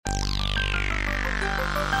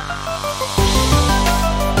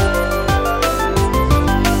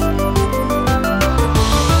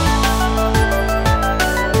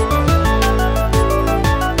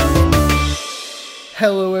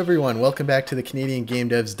Hello, everyone. Welcome back to the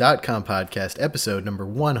CanadianGameDevs.com podcast, episode number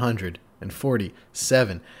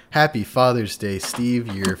 147. Happy Father's Day, Steve.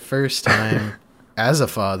 Your first time as a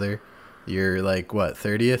father. Your,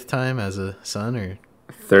 30th time as a son, or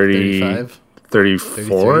 35?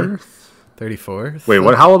 34? 34? Wait,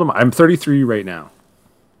 what? How old am I? I'm 33 right now.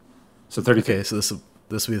 So 33. Okay, so this will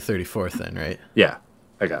be the 34th then, right? Yeah,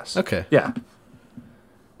 I guess. Okay. Yeah.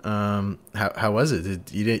 How was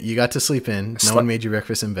it? You got to sleep in? No one made you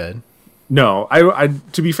breakfast in bed? No, I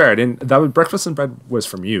to be fair, I didn't. That was breakfast in bed was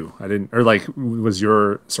from you. I didn't, or was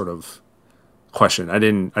your sort of question. I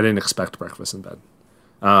didn't expect breakfast in bed.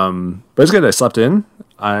 But it's good. I slept in.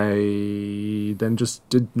 I then just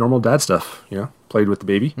did normal dad stuff. Played with the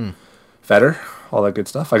baby, fed her, all that good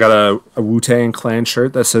stuff. I got a Wu-Tang Clan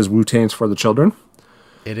shirt that says "Wu-Tang's for the children."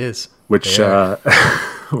 It is, which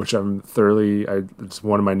which I'm thoroughly. It's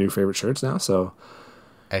one of my new favorite shirts now. So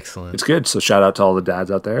excellent. It's good. So shout out to all the dads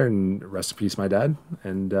out there, and rest in peace, my dad.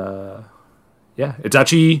 And yeah, it's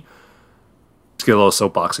actually get a little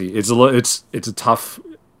soapboxy. It's a tough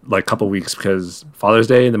couple weeks because Father's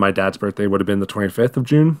Day and then my dad's birthday would have been the 25th of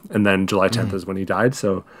June, and then July 10th is when he died.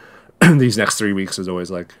 So these next 3 weeks is always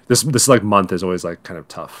this month is always kind of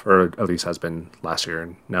tough, or at least has been last year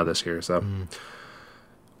and now this year. So.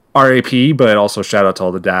 RAP, but also shout out to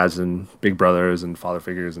all the dads and big brothers and father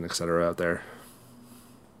figures and etc. out there.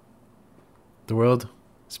 The world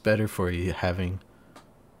is better for you having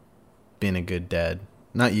been a good dad.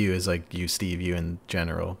 Not you as you, Steve, you in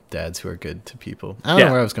general, dads who are good to people. I don't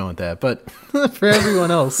know where I was going with that, but for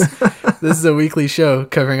everyone else, this is a weekly show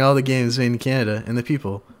covering all the games made in Canada and the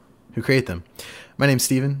people who create them. My name's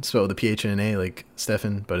Steven, spelled with a PH and an A like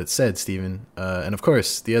Stefan, but it's said Steven. And of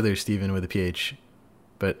course, the other Steven with a PH,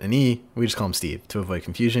 but an E, we just call him Steve to avoid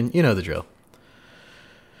confusion. You know the drill.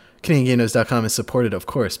 CanadianGameDevs.com is supported, of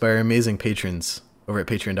course, by our amazing patrons over at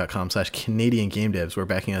patreon.com/CanadianGameDevs, where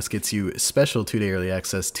backing us gets you special 2-day early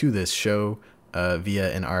access to this show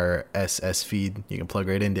via an RSS feed. You can plug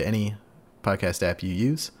right into any podcast app you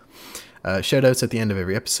use. Shout outs at the end of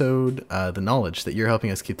every episode. The knowledge that you're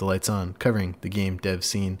helping us keep the lights on, covering the game dev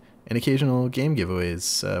scene, and occasional game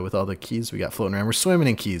giveaways with all the keys we got floating around. We're swimming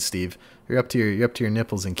in keys, Steve. You're up to your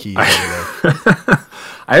nipples in keys over there.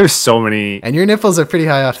 I have so many, and your nipples are pretty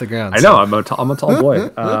high off the ground. I know. I'm a tall boy.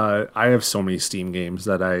 I have so many Steam games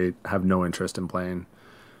that I have no interest in playing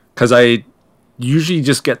because I usually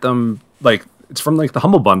just get them it's from the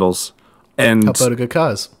Humble Bundles and help out a good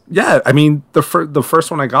cause. Yeah, I mean the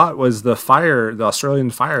first one I got was the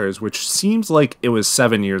Australian Fires, which seems like it was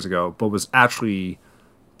 7 years ago, but was actually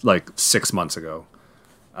 6 months ago.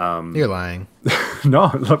 You're lying. No,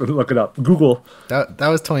 look it up. Google. That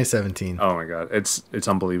was 2017. Oh my god, it's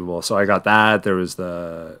unbelievable. So I got that. There was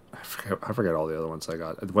I forget all the other ones I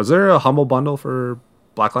got. Was there a Humble Bundle for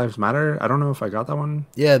Black Lives Matter? I don't know if I got that one.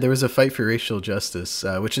 Yeah, there was a Fight for Racial Justice,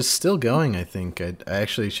 which is still going. I think I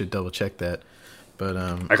actually should double check that. But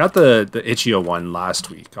I got the Itch.io one last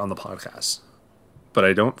week on the podcast. But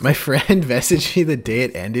I don't. My friend messaged me the day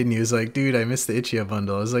it ended, and he was like, "Dude, I missed the Itch.io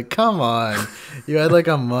bundle." I was like, "Come on, you had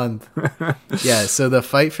a month." Yeah. So the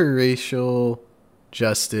Fight for Racial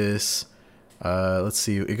Justice. Let's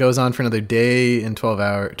see. It goes on for another day and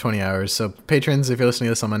 20 hours. So patrons, if you're listening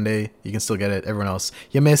to this on Monday, you can still get it. Everyone else,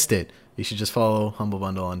 you missed it. You should just follow Humble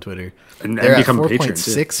Bundle on Twitter. And they're become at a patron.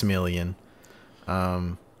 4.6 million.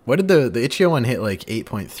 What did the Itch.io one hit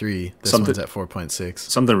 8.3? This one's at 4.6.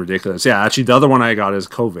 Something ridiculous. Yeah, actually, the other one I got is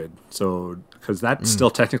COVID. So, because that's still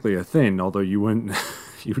technically a thing, although you would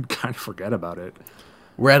kind of forget about it.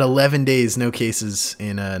 We're at 11 days, no cases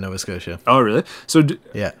in Nova Scotia. Oh, really? So,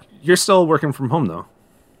 yeah. You're still working from home, though?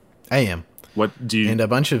 I am. What do you... And a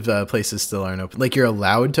bunch of places still aren't open. You're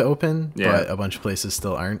allowed to open, yeah. But a bunch of places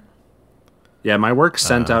still aren't. Yeah, my work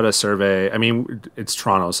sent out a survey. I mean, it's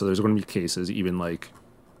Toronto, so there's going to be cases even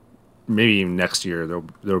maybe even next year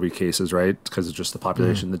there'll be cases, right? Because of just the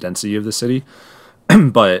population, the density of the city.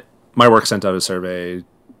 But my work sent out a survey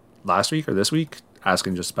last week or this week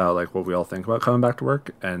asking just about what we all think about coming back to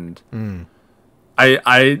work. And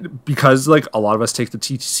I because a lot of us take the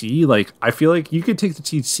TTC, I feel you could take the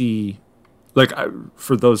TTC,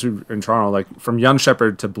 for those who are in Toronto, from Yonge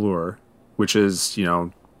Sheppard to Bloor, which is,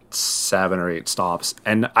 7 or 8 stops.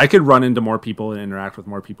 And I could run into more people and interact with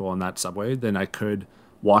more people on that subway than I could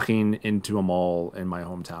walking into a mall in my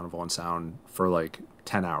hometown of Owen Sound for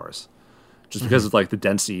 10 hours just because of the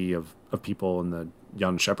density of people in the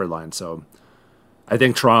Yonge Sheppard line. So I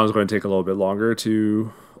think Toronto is going to take a little bit longer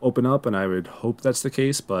to open up, and I would hope that's the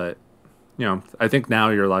case. But, I think now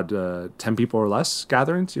you're allowed to 10 people or less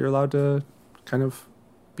gatherings. You're allowed to kind of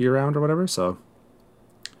be around or whatever. So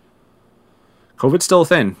COVID's still a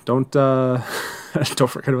thing. Don't don't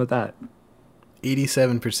forget about that.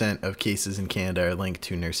 87% of cases in Canada are linked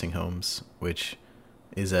to nursing homes, which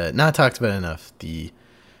is not talked about enough.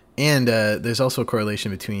 There's also a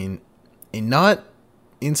correlation between a not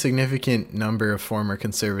insignificant number of former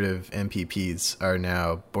Conservative MPPs are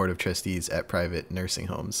now board of trustees at private nursing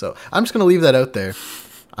homes. So I'm just going to leave that out there.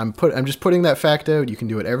 I'm just putting that fact out. You can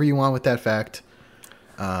do whatever you want with that fact.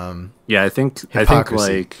 I think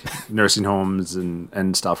like nursing homes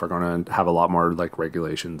and stuff are going to have a lot more like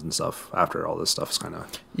regulations and stuff after all this stuff is kind of.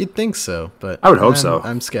 You'd think so, but I would hope so.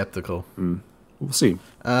 I'm skeptical. We'll see.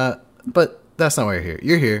 But that's not why you're here.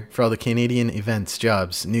 You're here for all the Canadian events,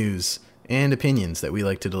 jobs, news, and opinions that we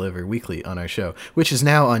like to deliver weekly on our show, which is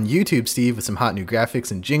now on YouTube, Steve, with some hot new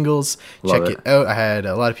graphics and jingles. Check it out. I had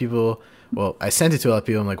a lot of people. Well, I sent it to a lot of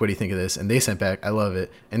people. I'm like, what do you think of this? And they sent back, I love it.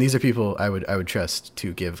 And these are people I would trust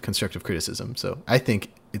to give constructive criticism. So I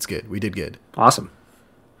think it's good. We did good. Awesome.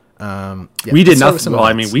 We did nothing. Well,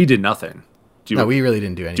 I mean, we did nothing. No, we really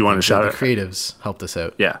didn't do anything. Do you want to shout out? The creatives helped us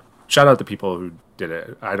out. Yeah. Shout out the people who did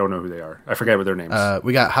it. I don't know who they are. I forget what their names.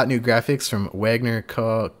 We got hot new graphics from Wagner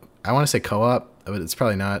I want to say Co-op, but it's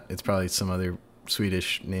probably not. It's probably some other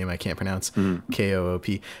Swedish name I can't pronounce.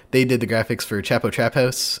 KOOP. They did the graphics for Chapo Trap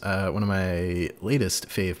House, one of my latest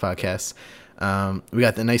fave podcasts. We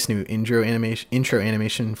got the nice new intro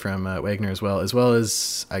animation from Wagner as well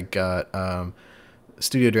as I got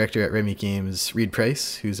studio director at Red Meat Games, Reed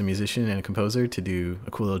Price, who's a musician and a composer, to do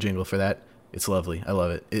a cool little jingle for that. It's lovely. I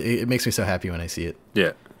love it. It makes me so happy when I see it.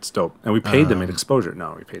 Yeah, it's dope. And we paid them in exposure.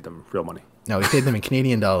 No, we paid them real money. No, we paid them in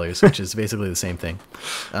Canadian dollars, which is basically the same thing.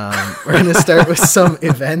 We're going to start with some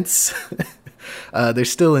events.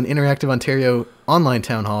 There's still an Interactive Ontario online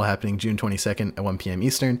town hall happening June 22nd at 1 p.m.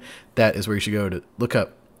 Eastern. That is where you should go to look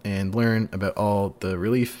up and learn about all the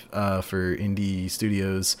relief for indie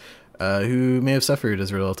studios who may have suffered as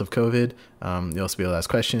a result of COVID. You'll also be able to ask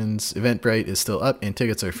questions. Eventbrite is still up, and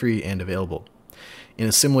tickets are free and available. In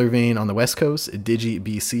a similar vein, on the West Coast,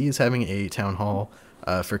 DigiBC is having a town hall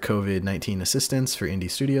for COVID-19 assistance for indie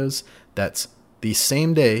studios. That's the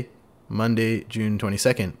same day, Monday, June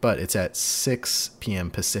 22nd, but it's at 6 p.m.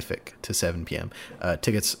 Pacific to 7 p.m.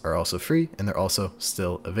 Tickets are also free, and they're also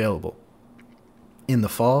still available. In the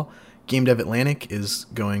fall, Game Dev Atlantic is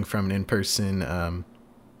going from an in-person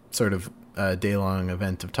sort of day-long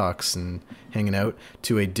event of talks and hanging out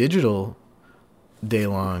to a digital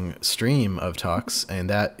day-long stream of talks, and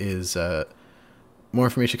that is more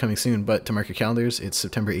information coming soon, but to mark your calendars, it's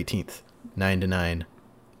September 18th, 9 to 9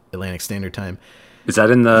 Atlantic Standard Time. Is that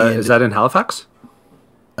in Halifax?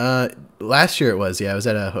 Last year it was. Yeah, I was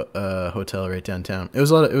at a hotel right downtown. It was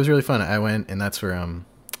really fun. I went, and that's where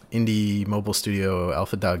indie mobile studio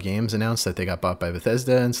Alpha Dog Games announced that they got bought by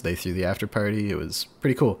Bethesda, and so they threw the after party. It was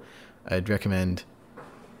pretty cool. I'd recommend.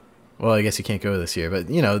 Well, I guess you can't go this year, but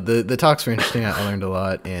the talks were interesting. I learned a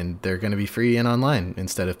lot, and they're going to be free and online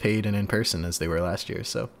instead of paid and in person as they were last year.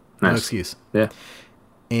 So no excuse. Yeah.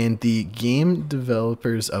 And the Game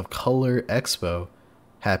Developers of Color Expo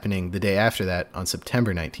happening the day after that on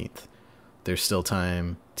September 19th. There's still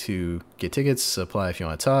time to get tickets, apply if you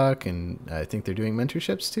want to talk, and I think they're doing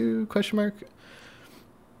mentorships too, ?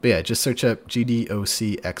 But yeah, just search up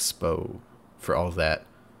GDOC Expo for all of that.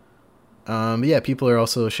 But yeah, people are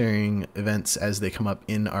also sharing events as they come up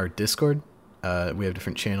in our Discord. We have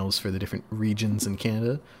different channels for the different regions in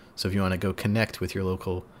Canada. So if you want to go connect with your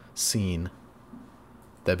local scene,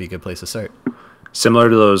 that'd be a good place to start. Similar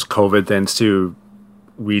to those COVID things too,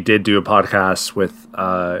 we did do a podcast with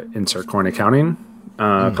Insert Coin Accounting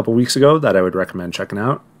a couple weeks ago that I would recommend checking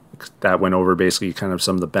out. That went over basically kind of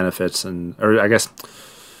some of the benefits or I guess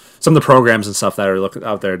some of the programs and stuff that are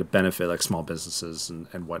out there to benefit like small businesses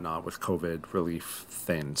and whatnot with COVID relief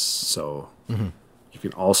things. So you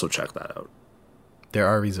can also check that out. There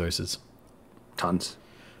are resources. Tons.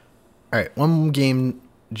 All right, one game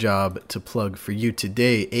job to plug for you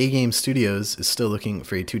today. A-Game Studios is still looking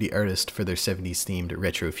for a 2D artist for their 70s themed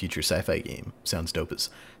retro future sci-fi game. Sounds dope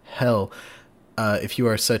as hell. If you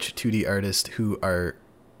are such a 2D artist who are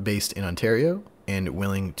based in Ontario and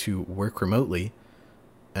willing to work remotely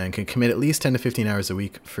and can commit at least 10 to 15 hours a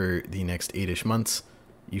week for the next 8-ish months,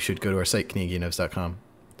 you should go to our site,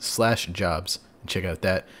 canadiangdevs.com/jobs, and check out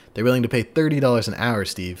that. They're willing to pay $30 an hour,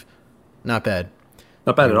 Steve. Not bad.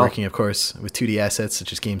 Not bad at all. Working, of course, with 2D assets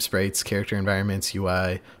such as game sprites, character environments,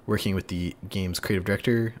 UI, working with the game's creative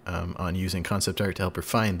director on using concept art to help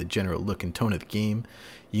refine the general look and tone of the game.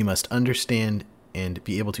 You must understand and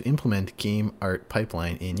be able to implement game art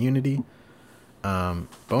pipeline in Unity.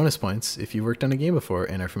 Bonus points if you worked on a game before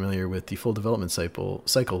and are familiar with the full development cycle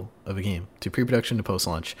of a game, to pre-production to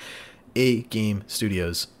post-launch. A Game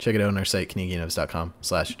Studios. Check it out on our site,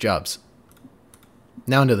 CanadianGameDevs.com/jobs.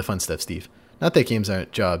 Now into the fun stuff, Steve. Not that games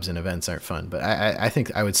aren't jobs and events aren't fun, but I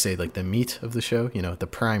think I would say like the meat of the show, the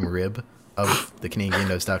prime rib of the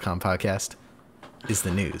CanadianGameDevs.com podcast is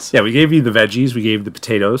the news. Yeah, we gave you the veggies, we gave the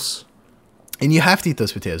potatoes. And you have to eat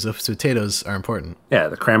those potatoes. Those potatoes are important. Yeah,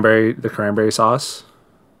 the cranberry sauce.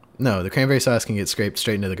 No, the cranberry sauce can get scraped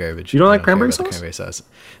straight into the garbage. You don't like cranberry sauce? Cranberry sauce?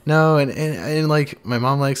 No, and like my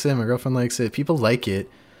mom likes it, my girlfriend likes it. People like it,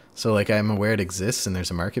 so like I'm aware it exists and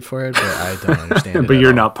there's a market for it, but I don't understand it. But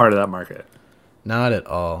you're not part of that market. Not at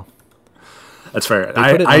all. That's fair.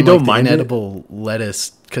 I don't mind inedible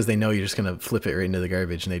lettuce because they know you're just gonna flip it right into the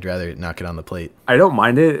garbage, and they'd rather knock it on the plate. I don't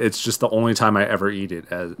mind it. It's just the only time I ever eat it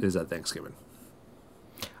is at Thanksgiving.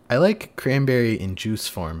 I like cranberry in juice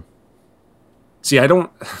form. See, I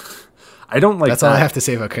don't like That's all I have to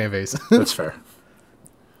say about cranberries. That's fair.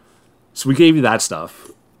 So we gave you that stuff,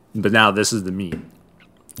 but now this is the meat.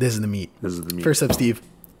 This is the meat. First up, Steve,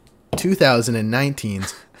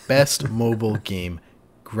 2019's best mobile game,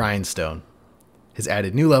 Grindstone, has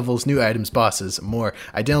added new levels, new items, bosses, more.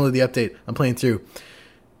 I downloaded the update. I'm playing through.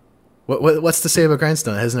 What's to say about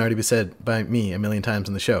Grindstone? It hasn't already been said by me a million times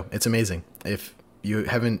on the show. It's amazing. If you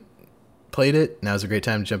haven't played it, now's a great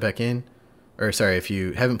time to jump back in. Or sorry, if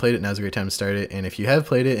you haven't played it, now's a great time to start it. And if you have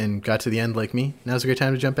played it and got to the end like me, now's a great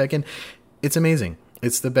time to jump back in. It's amazing.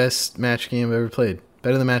 It's the best match game I've ever played.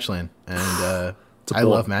 Better than Matchland. And I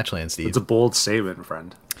love Matchland, Steve. It's a bold statement,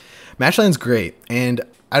 friend. Matchland's great. And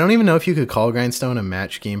I don't even know if you could call Grindstone a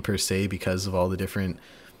match game per se because of all the different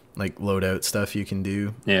like loadout stuff you can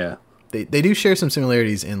do. Yeah. They do share some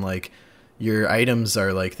similarities in like your items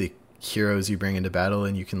are like the heroes you bring into battle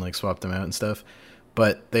and you can like swap them out and stuff.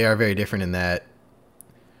 But they are very different in that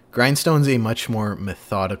Grindstone's a much more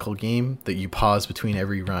methodical game that you pause between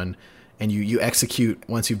every run and you execute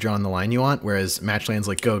once you've drawn the line you want, whereas Matchland's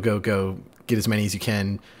like go, get as many as you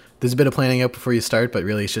can. There's a bit of planning out before you start, but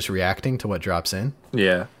really it's just reacting to what drops in.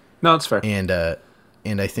 Yeah. No, it's fair. And I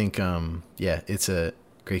think it's a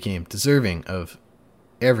great game, deserving of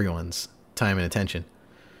everyone's time and attention.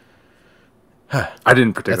 I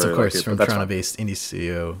didn't particularly. That's of course like it, from Toronto-based indie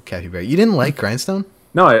CEO Kathy Berry. You didn't like Grindstone?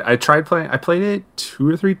 No, I tried playing. I played it 2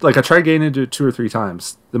 or 3. Like I tried getting into it 2 or 3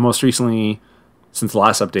 times. The most recently, since the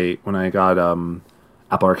last update, when I got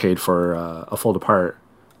Apple Arcade for A Fold Apart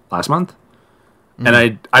last month, and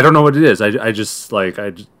I don't know what it is. I just play it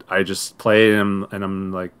and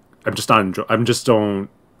I'm like I'm just not I'm just don't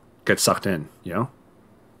get sucked in.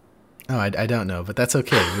 Oh, I don't know, but that's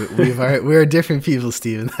okay. We're different people,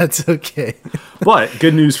 Steven. That's okay. But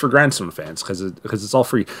good news for Grindstone fans because it's all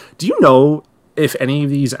free. Do you know if any of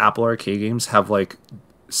these Apple Arcade games have like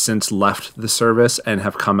since left the service and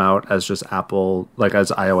have come out as just Apple, like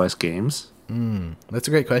as iOS games? That's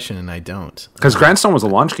a great question, and I don't. Because Grindstone was a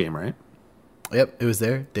launch game, right? Yep, it was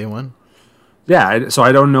there day one. Yeah, so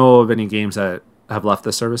I don't know of any games that have left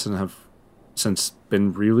the service and have since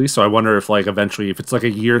been released. So I wonder if like eventually, if it's like a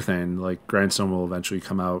year thing, like Grindstone will eventually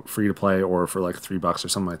come out free to play or for like $3 or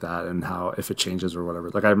something like that, and how if it changes or whatever.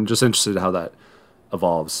 Like I'm just interested in how that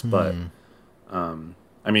evolves. But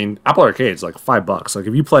I mean, Apple Arcade's like $5. Like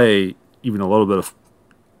if you play even a little bit of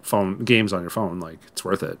phone games on your phone, like it's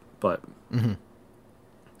worth it. But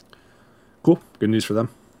cool, good news for them.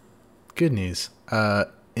 Good news.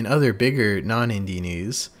 In other bigger non-indie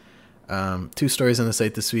news, 2 stories on the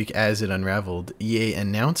site this week as it unraveled. EA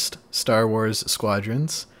announced Star Wars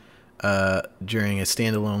Squadrons during a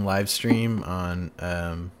standalone live stream on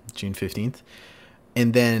June 15th.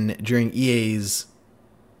 And then during EA's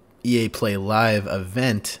EA Play Live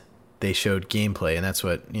event, they showed gameplay, and that's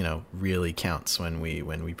what, really counts when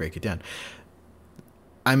we break it down.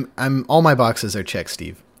 I'm all my boxes are checked,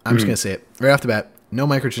 Steve. I'm just going to say it right off the bat. No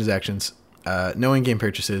microtransactions, no in-game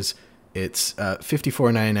purchases. It's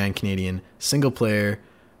 $54.99 Canadian, single player,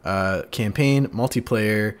 campaign,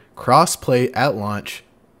 multiplayer, cross-play at launch,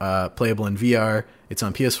 playable in VR. It's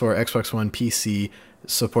on PS4, Xbox One, PC,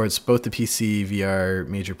 supports both the PC, VR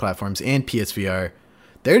major platforms, and PSVR.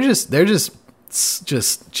 They're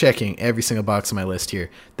just checking every single box on my list here.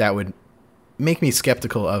 That would make me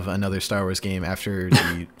skeptical of another Star Wars game after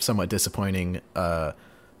the somewhat disappointing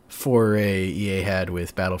foray EA had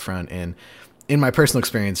with Battlefront, and in my personal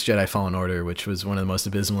experience, Jedi Fallen Order, which was one of the most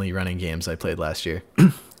abysmally running games I played last year.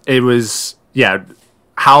 It was, yeah,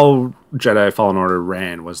 how Jedi Fallen Order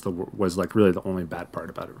ran was like really the only bad part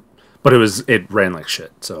about it. But it ran like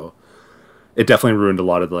shit, so it definitely ruined a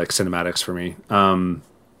lot of the like cinematics for me.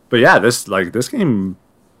 But yeah, this game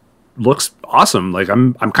looks awesome. Like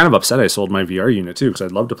I'm kind of upset I sold my VR unit too, because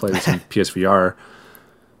I'd love to play this in PSVR.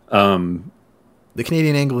 The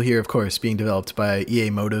Canadian angle here, of course, being developed by EA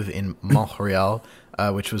Motive in Montreal,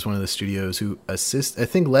 which was one of the studios who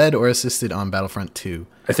led or assisted on Battlefront 2.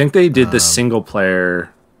 I think they did the single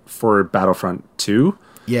player for Battlefront 2.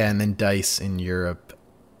 Yeah, and then DICE in Europe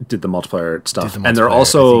did the multiplayer stuff. did the And they're multiplayer. I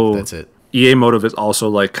also, think that's it. EA Motive is also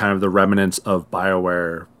like kind of the remnants of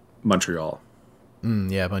BioWare Montreal,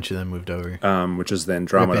 Yeah, a bunch of them moved over. which is the Rip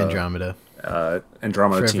Andromeda. Andromeda.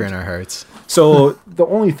 Andromeda Forever team. in our hearts. So the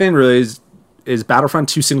only thing really is Battlefront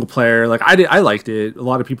 2 single player. Like I liked it. A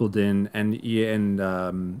lot of people didn't,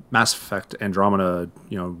 and Mass Effect Andromeda,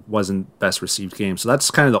 wasn't best received game. So that's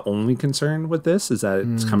kind of the only concern with this, is that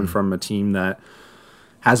it's coming from a team that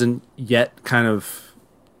hasn't yet kind of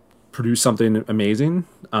produced something amazing.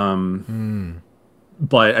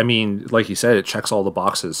 But I mean, like you said, it checks all the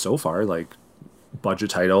boxes so far. Like,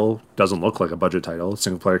 budget title, doesn't look like a budget title.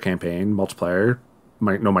 Single player campaign, multiplayer,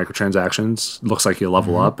 no microtransactions. Looks like you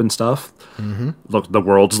level up and stuff. Look, the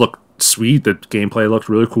worlds look sweet. The gameplay looked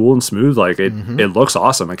really cool and smooth. Like it looks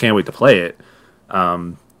awesome. I can't wait to play it.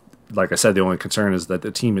 Like I said, the only concern is that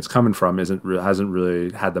the team it's coming from hasn't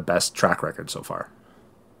really had the best track record so far.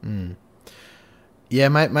 Yeah,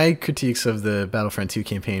 my critiques of the Battlefront 2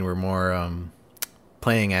 campaign were more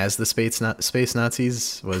playing as the space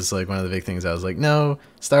Nazis was like one of the big things. I was like, no,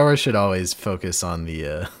 Star Wars should always focus on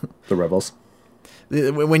the rebels.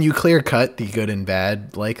 When you clear cut the good and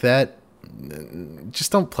bad like that,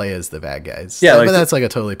 just don't play as the bad guys. Yeah, but that's like a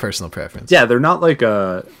totally personal preference. Yeah, they're not like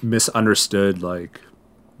a misunderstood like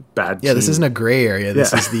bad. Yeah, this isn't a gray area.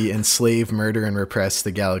 This Yeah. is the enslave, murder, and repress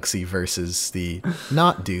the galaxy versus the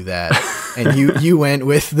not do that. And you went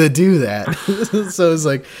with the do that. So it's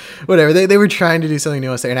like, whatever. They were trying to do something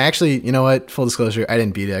new there. And actually, you know what? Full disclosure, I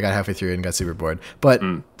didn't beat it. I got halfway through it and got super bored. But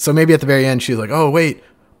so maybe at the very end, she was like, oh, wait.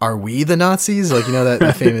 Are we the Nazis? Like,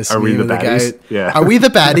 that famous Are we meme the of the baddies? guy. Yeah. Are we the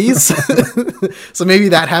baddies? So maybe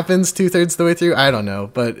that happens 2/3 the way through. I don't know,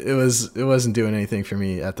 but it wasn't doing anything for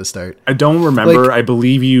me at the start. I don't remember. Like- I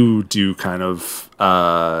believe you do kind of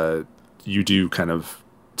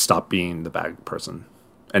stop being the bad person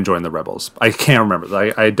and join the rebels. I can't remember.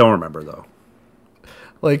 I don't remember though.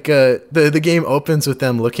 Like the game opens with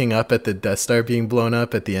them looking up at the Death Star being blown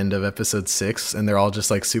up at the end of episode 6, and they're all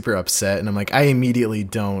just like super upset. And I'm like, I immediately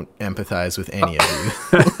don't empathize with any of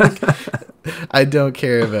you. I don't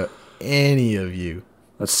care about any of you.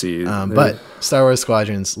 Let's see. But Star Wars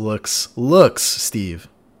Squadrons looks Steve,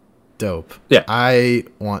 dope. Yeah. I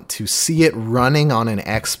want to see it running on an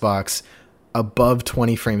Xbox above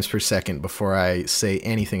 20 frames per second before I say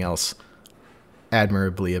anything else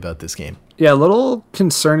admirably about this game. Yeah, a little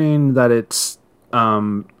concerning that it's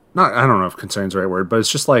not. I don't know if concern is the right word, but it's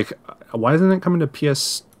just like, why isn't it coming to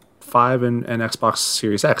PS5 and Xbox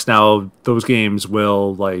Series X? Now those games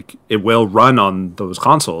will run on those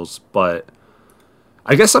consoles, but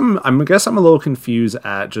I guess I'm a little confused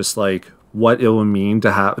at just like what it will mean to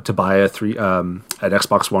buy an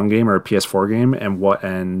Xbox One game or a PS4 game and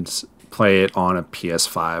play it on a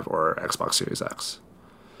PS5 or Xbox Series X.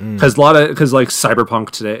 Because like Cyberpunk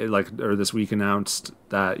today, or this week announced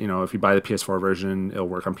that if you buy the PS4 version, it'll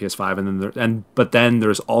work on PS5, but then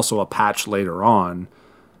there's also a patch later on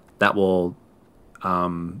that will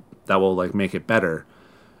like make it better,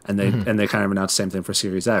 and they kind of announced the same thing for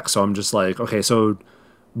Series X. So I'm just like, okay, so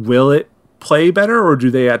will it play better, or do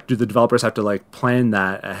the developers have to like plan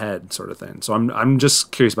that ahead, sort of thing? So I'm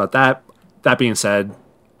just curious about that. That being said,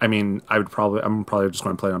 I mean, I'm probably just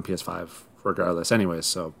going to play it on PS5 regardless anyways.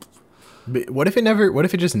 So But what if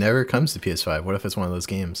it just never comes to PS5? What if it's one of those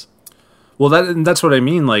games? well, that's what I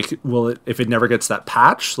mean. Like, if it never gets that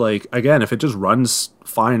patch, like, again, if it just runs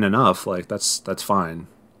fine enough, like that's fine.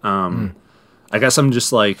 I guess I'm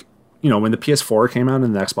just like, when the PS4 came out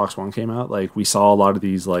and the Xbox One came out, like we saw a lot of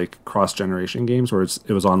these like cross-generation games where it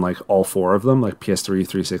was on like all four of them, like PS3,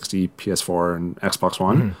 360, PS4, and Xbox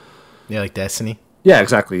One. Yeah, like Destiny. Yeah,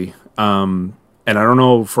 exactly. And I don't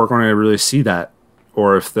know if we're going to really see that,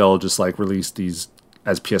 or if they'll just like release these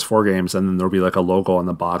as PS4 games, and then there'll be like a logo on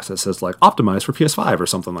the box that says like optimized for PS5 or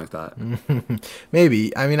something like that.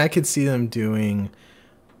 Maybe. I mean, I could see them doing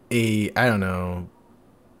I don't know,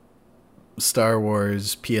 Star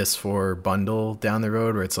Wars PS4 bundle down the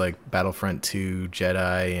road where it's like Battlefront 2,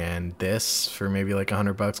 Jedi, and this for maybe like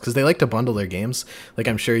 $100 because they like to bundle their games. Like,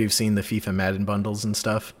 I'm sure you've seen the FIFA Madden bundles and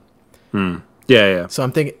stuff. Yeah. So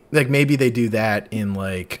I'm thinking like maybe they do that in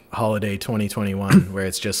like holiday 2021 where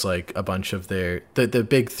it's just like a bunch of the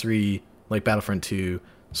big three, like Battlefront 2,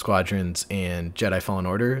 Squadrons, and Jedi Fallen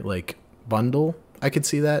Order, like bundle. I could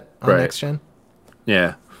see that on next gen.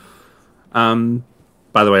 Yeah.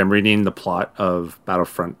 By the way, I'm reading the plot of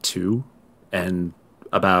Battlefront 2, and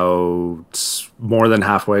about more than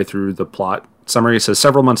halfway through the plot summary. It says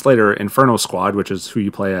several months later, Inferno Squad, which is who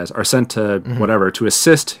you play as, are sent to whatever to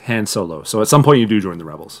assist Han Solo. So at some point you do join the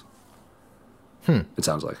Rebels. It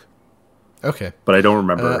sounds like. Okay. But I don't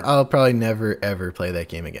remember. I'll probably never, ever play that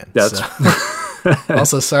game again. That's so.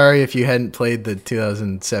 Also, sorry if you hadn't played the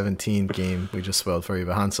 2017 game we just spoiled for you,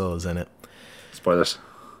 but Han Solo's in it. Spoilers.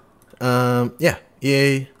 Yeah.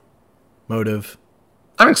 EA, Motive,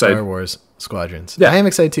 I'm excited. Star Wars, Squadrons. Yeah. I am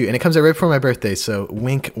excited too. And it comes out right before my birthday, so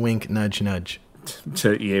wink, wink, nudge, nudge.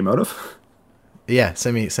 To EA Motive? Yeah,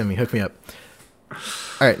 send me, hook me up.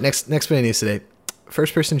 All right, next bit of news today.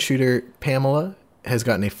 First-person shooter Pamela has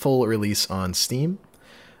gotten a full release on Steam.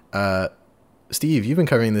 Steve, you've been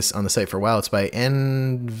covering this on the site for a while. It's by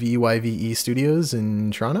NVYVE Studios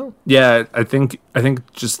in Toronto. Yeah, I think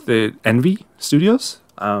just the Envy Studios.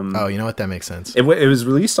 Oh, you know what? That makes sense. It was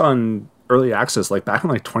released on early access like back in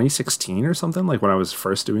like 2016 or something, like when I was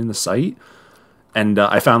first doing the site. And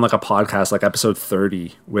I found like a podcast, like episode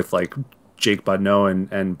 30 with like Jake Budno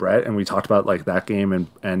and Brett, and we talked about like that game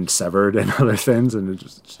and Severed and other things, and it's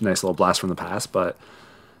just a nice little blast from the past. But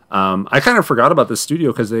I kind of forgot about this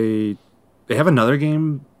studio because they have another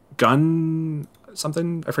game, Gun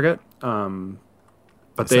something, I forget.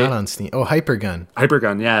 But it's not on Steam. Oh,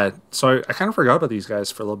 Hypergun, yeah. So I kind of forgot about these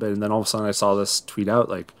guys for a little bit, and then all of a sudden I saw this tweet out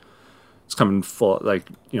like it's coming full, like,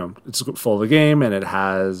 you know, it's full of the game, and it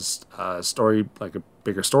has a story, like a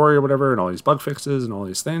bigger story or whatever, and all these bug fixes and all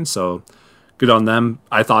these things. So good on them.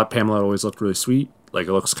 I thought Pamela always looked really sweet. Like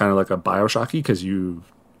it looks kind of like a Bioshocky because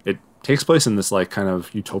it takes place in this like kind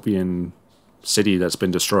of utopian city that's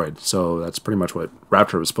been destroyed. So that's pretty much what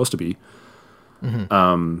Rapture was supposed to be.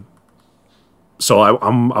 So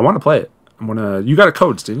I want to play it. You got a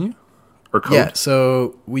codes, didn't you? Or code? Yeah.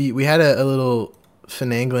 So we had a little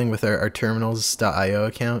finagling with our terminals.io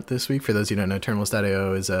account this week. For those who don't know,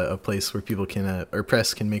 terminals.io is a place where people can or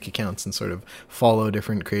press can make accounts and sort of follow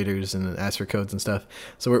different creators and ask for codes and stuff.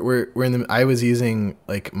 So we're in the. I was using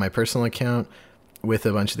like my personal account with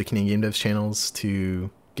a bunch of the Canadian Game Devs channels to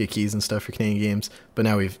get keys and stuff for Canadian games, but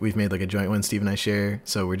now we've made like a joint one Steve and I share,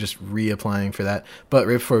 so we're just reapplying for that. But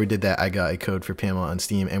right before we did that, I got a code for Pamela on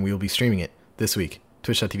Steam, and we will be streaming it this week,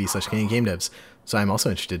 twitch.tv/Canadian Game Devs. So I'm also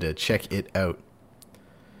interested to check it out.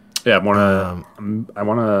 Yeah, I wanna.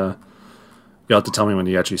 You'll have to tell me when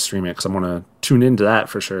you actually stream it because I want to tune into that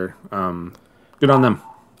for sure. Good on them.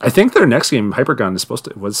 I think their next game, Hypergun,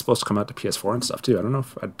 was supposed to come out to PS4 and stuff too. I don't know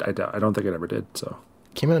if I don't think it ever did. So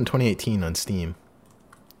came out in 2018 on Steam.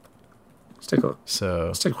 Let's take a look. So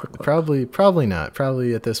let's take a quick look. Probably not.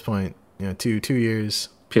 Probably at this point, 2 years.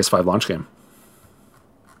 PS5 launch game.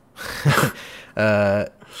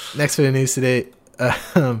 Next bit of news today.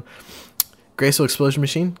 Graceful Explosion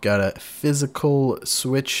Machine got a physical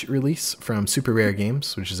Switch release from Super Rare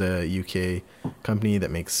Games, which is a UK company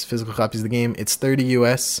that makes physical copies of the game. It's $30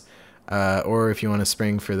 US, or if you want to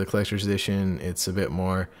spring for the collector's edition, it's a bit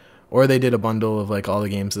more. Or they did a bundle of like all the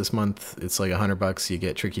games this month. It's like $100. You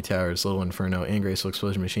get Tricky Towers, Little Inferno, and Graceful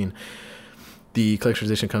Explosion Machine. The collector's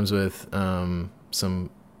edition comes with some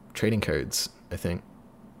trading cards, I think.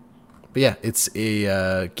 But yeah, it's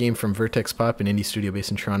a game from Vertex Pop, an indie studio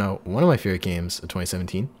based in Toronto. One of my favorite games of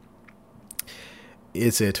 2017.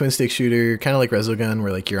 It's a twin-stick shooter, kind of like Resogun,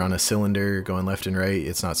 where like you're on a cylinder going left and right.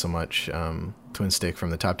 It's not so much twin-stick from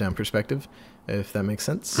the top-down perspective, if that makes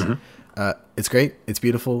sense. Mm-hmm. It's great. It's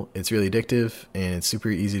beautiful. It's really addictive, and it's super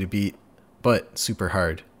easy to beat, but super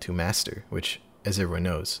hard to master, which, as everyone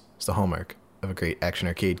knows, is the hallmark of a great action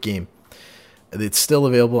arcade game. It's still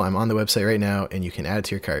available. I'm on the website right now, and you can add it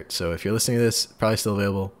to your cart. So if you're listening to this, probably still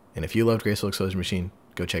available. And if you loved Graceful Explosion Machine,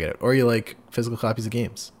 go check it out. Or you like physical copies of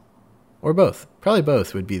games. Or both. Probably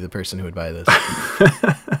both would be the person who would buy this.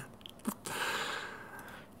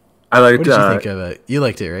 What did you think of it? You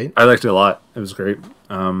liked it, right? I liked it a lot. It was great.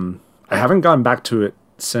 I haven't gone back to it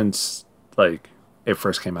since like it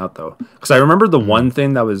first came out, though. Because I remember the one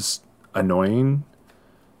thing that was annoying.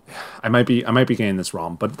 I might be getting this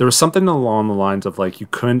wrong, but there was something along the lines of like you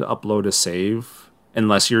couldn't upload a save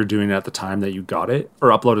unless you were doing it at the time that you got it, or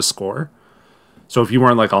upload a score. So if you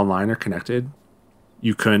weren't like online or connected,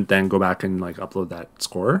 you couldn't then go back and like upload that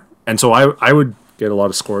score. And so I would get a lot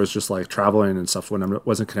of scores just like traveling and stuff when I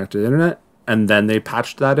wasn't connected to the internet. And then they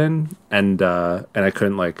patched that in, and I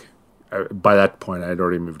couldn't like. By that point, I had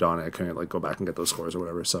already moved on. I couldn't like go back and get those scores or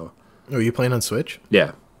whatever. So. Oh, you playing on Switch?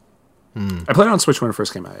 Yeah. I played it on Switch when it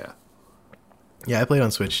first came out, yeah. Yeah, I played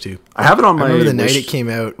on Switch too. I have it on my... I remember the night it came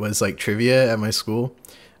out was like trivia at my school,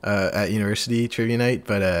 at university trivia night,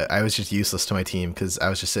 but I was just useless to my team because I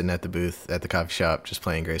was just sitting at the booth at the coffee shop just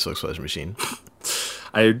playing Graceful Explosion Machine.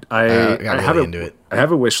 got have really it into it. I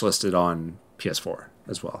have it wish listed on PS4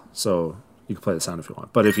 as well, so you can play the sound if you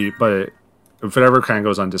want. But if it ever kind of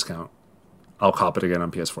goes on discount, I'll cop it again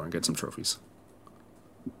on PS4 and get some trophies.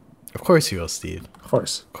 Of course you will, Steve. Of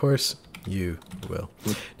course. Of course you will.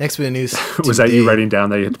 Next bit of news. Was that you writing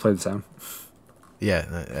down that you had to play the sound?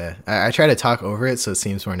 Yeah, I try to talk over it so it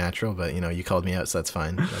seems more natural, but you called me out, so that's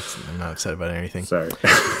fine. I'm not upset about anything. Sorry.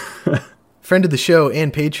 Friend of the show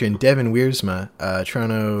and patron Devin Wiersma,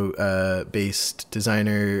 Toronto-based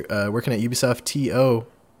designer working at Ubisoft TO,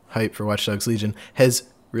 hype for Watch Dogs Legion, has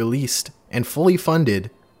released and fully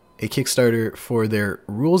funded a Kickstarter for their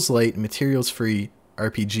rules-light, materials-free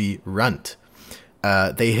RPG Runt.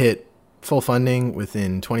 They hit full funding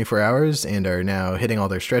within 24 hours and are now hitting all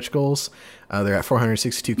their stretch goals. They're at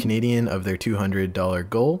 462 Canadian of their $200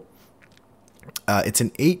 goal. It's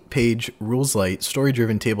an 8-page rules-light,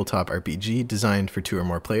 story-driven tabletop RPG designed for 2 or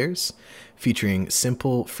more players, featuring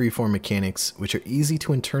simple, freeform mechanics which are easy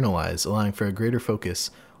to internalize, allowing for a greater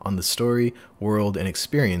focus on the story, world, and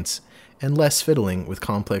experience, and less fiddling with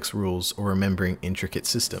complex rules or remembering intricate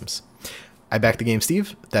systems. I backed the game,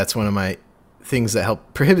 Steve. That's one of my things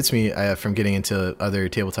that prohibits me from getting into other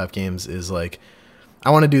tabletop games is like,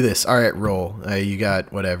 I want to do this. All right, roll. You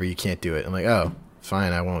got whatever. You can't do it. I'm like, oh,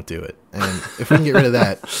 fine, I won't do it. And if we can get rid of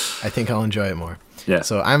that, I think I'll enjoy it more. Yeah.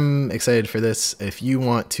 So I'm excited for this. If you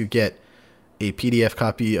want to get a PDF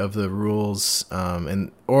copy of the rules,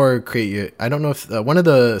 or create your, I don't know if one of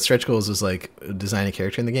the stretch goals is like design a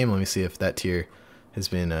character in the game. Let me see if that tier has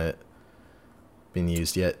been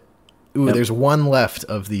used yet. Ooh, yep. There's one left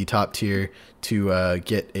of the top tier to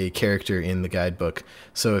get a character in the guidebook.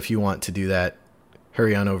 So if you want to do that,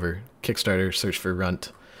 hurry on over. Kickstarter, search for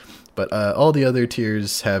Runt. But all the other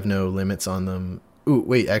tiers have no limits on them. Ooh,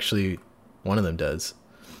 wait, actually, one of them does.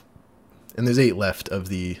 And there's 8 left of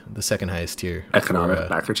the second highest tier. Economic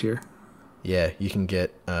backer tier. Yeah, you can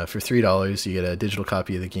get, for $3, you get a digital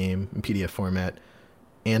copy of the game in PDF format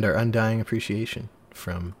and our undying appreciation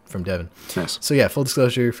from Devin. Nice. So yeah, full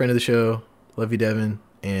disclosure, friend of the show, love you, Devin,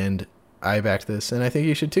 and I backed this, and I think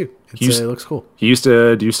you should too. It looks cool. He used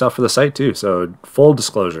to do stuff for the site too, so full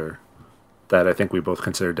disclosure that I think we both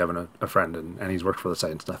consider Devin a friend, and he's worked for the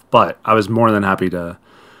site and stuff. But I was more than happy to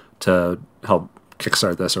help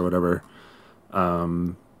kickstart this or whatever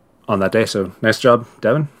on that day. So nice job,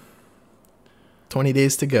 Devin. 20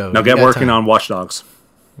 days to go. Now get working on Watch Dogs.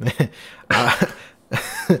 Next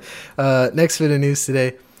bit of news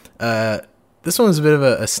today. This one was a bit of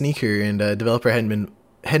a sneaker, and a developer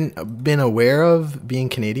hadn't been aware of being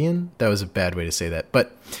Canadian. That was a bad way to say that.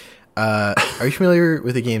 But are you familiar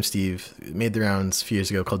with a game, Steve? It made the rounds a few years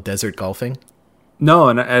ago called Desert Golfing. No,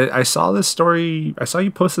 and I saw this story. I saw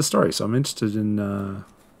you post this story, so I'm interested in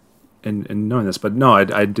knowing this. But no,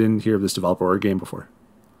 I didn't hear of this developer or game before.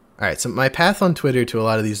 All right, so my path on Twitter to a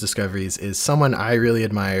lot of these discoveries is someone I really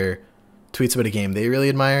admire tweets about a game they really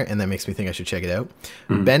admire, and that makes me think I should check it out.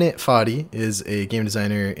 Mm-hmm. Bennett Foddy is a game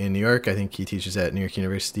designer in New York. I think he teaches at New York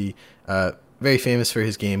University. Very famous for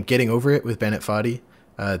his game Getting Over It with Bennett Foddy.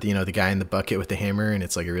 The guy in the bucket with the hammer, and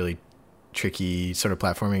it's like a really tricky sort of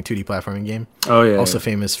 2D platforming game. Oh yeah. Also yeah.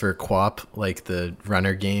 famous for QWOP, like the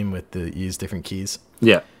runner game with the use different keys.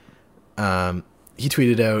 Yeah. He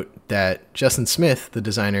tweeted out that Justin Smith, the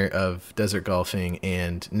designer of Desert Golfing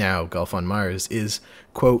and now Golf on Mars, is,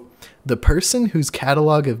 quote, the person whose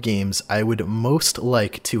catalog of games I would most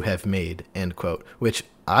like to have made, end quote, which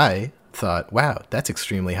I thought, wow, that's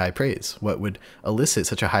extremely high praise. What would elicit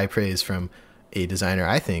such a high praise from a designer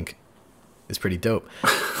I think is pretty dope.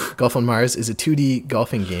 Golf on Mars is a 2D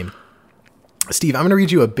golfing game. Steve, I'm going to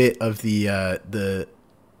read you a bit of the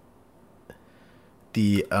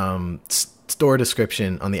store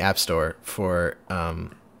description on the App Store for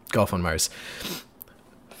Golf on Mars.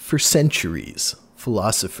 For centuries,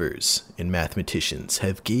 philosophers and mathematicians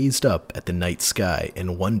have gazed up at the night sky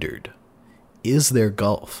and wondered, is there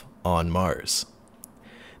golf on Mars?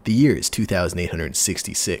 The year is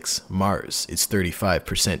 2866. Mars is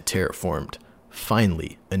 35% terraformed,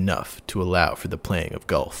 finally enough to allow for the playing of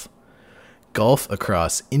golf. Golf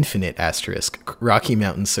across infinite * rocky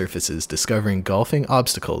mountain surfaces, discovering golfing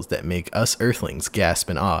obstacles that make us earthlings gasp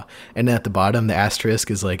in awe. And at the bottom, the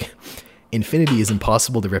asterisk is like, infinity is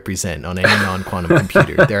impossible to represent on any non-quantum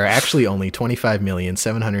computer. There are actually only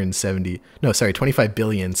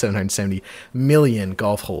 25,770 million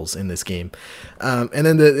golf holes in this game. And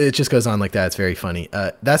then it just goes on like that. It's very funny.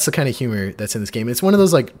 That's the kind of humor that's in this game. It's one of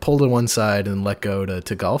those like pull to one side and let go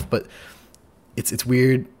to golf, but it's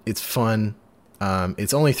weird. It's fun.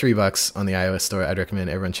 It's only $3 on the iOS store. I'd recommend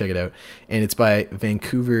everyone check it out. And it's by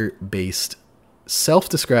Vancouver-based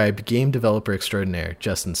self-described game developer extraordinaire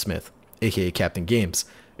Justin Smith, aka Captain Games.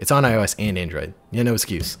 It's on iOS and Android. You no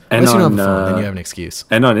excuse. And Unless you don't have a on, phone, then you have an excuse.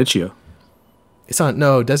 And on Itch.io. It's on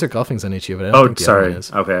Desert Golfing's on itch.io, but I don't think the other one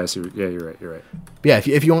is. Okay, I see. Yeah, you're right. You're right. But yeah,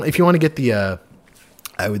 if you want to get the,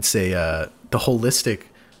 I would say the holistic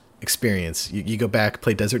experience, you go back,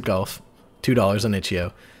 play Desert Golf, $2 on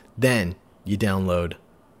itch.io, then you download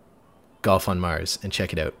Golf on Mars and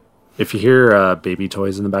check it out. If you hear baby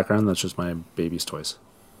toys in the background, that's just my baby's toys.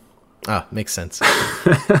 Ah, makes sense.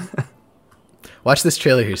 Watch this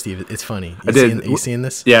trailer here, Steve. It's funny. You seeing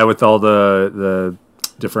this? Yeah, with all the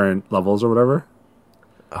different levels or whatever.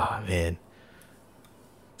 Oh man,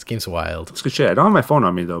 this game's wild. It's good shit. I don't have my phone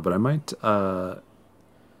on me though, but I might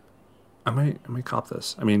cop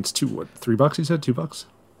this. I mean, it's $3 you said? $2?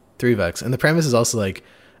 $3. And the premise is also like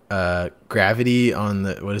gravity on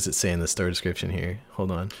the, what does it say in the store description here?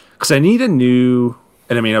 Hold on. Because I need a new,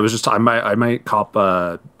 and I mean, I might cop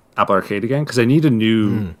Apple Arcade again because I need a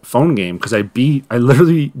new phone game because I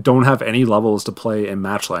literally don't have any levels to play in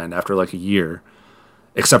Matchland after like a year,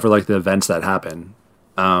 except for like the events that happen.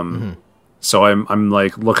 So I'm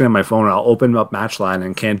like looking at my phone and I'll open up Matchline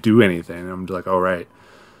and can't do anything. And I'm like, all right.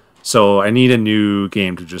 So I need a new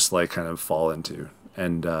game to just like kind of fall into.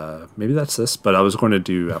 And maybe that's this, but I was going to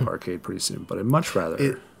do Apple Arcade pretty soon, but I'd much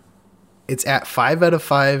rather. It's at 5 out of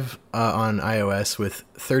 5 on iOS with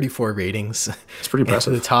 34 ratings. It's pretty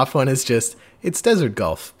impressive. The top one is it's Desert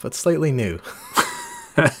Golf, but slightly new.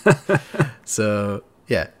 So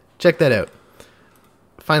yeah, check that out.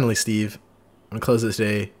 Finally, Steve, I'm going to close this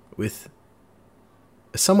day with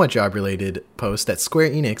a somewhat job-related post that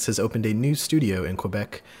Square Enix has opened a new studio in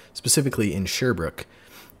Quebec, specifically in Sherbrooke.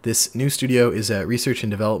 This new studio is research and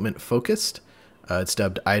development focused. It's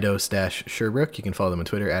dubbed Eidos-Sherbrooke. You can follow them on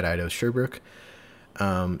Twitter at Eidos-Sherbrooke.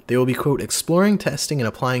 They will be, quote, exploring, testing, and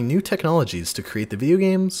applying new technologies to create the video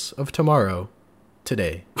games of tomorrow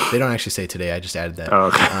today. They don't actually say today. I just added that. Oh,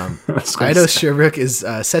 okay. Eidos-Sherbrooke is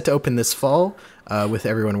set to open this fall with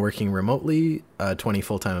everyone working remotely, 20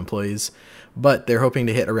 full-time employees. But they're hoping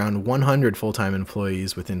to hit around 100 full-time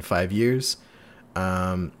employees within 5 years.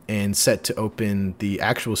 And set to open the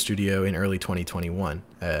actual studio in early 2021.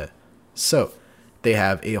 So they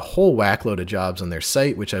have a whole whackload of jobs on their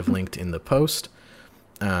site, which I've linked in the post.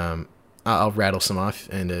 I'll rattle some off,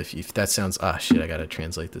 and if that sounds... shit, I gotta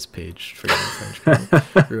translate this page for the French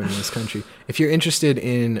people ruining this country. If you're interested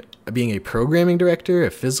in being a programming director,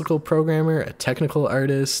 a physical programmer, a technical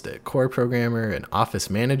artist, a core programmer, an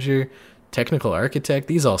office manager, technical architect,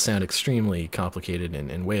 these all sound extremely complicated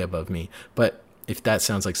and way above me. But if that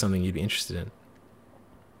sounds like something you'd be interested in,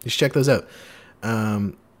 you should check those out.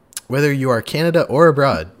 Whether you are Canada or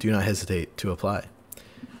abroad, do not hesitate to apply.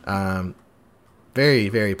 Very,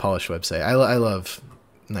 very polished website. I love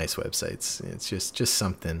nice websites. It's just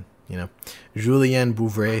something, you know. Julien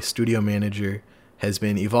Bouvray, studio manager, has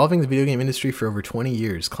been evolving the video game industry for over 20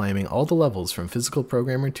 years, climbing all the levels from physical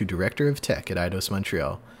programmer to director of tech at Eidos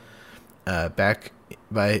Montreal. Backed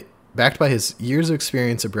by his years of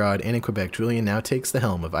experience abroad and in Quebec, Julien now takes the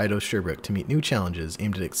helm of Eidos-Sherbrooke to meet new challenges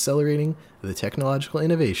aimed at accelerating the technological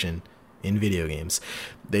innovation in video games.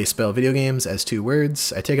 They spell video games as 2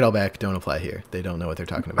 words. I take it all back. Don't apply here. They don't know what they're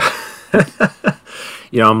talking about.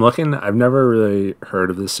 I'm looking. I've never really heard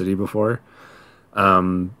of this city before.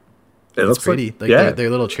 It looks pretty. Their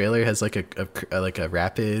little trailer has like a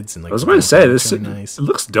rapids and like. I was going to say this. Really nice. It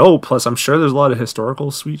looks dope. Plus, I'm sure there's a lot of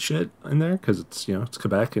historical sweet shit in there because it's it's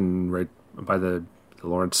Quebec and right by the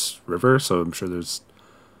Lawrence River. So I'm sure there's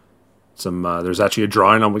some. There's actually a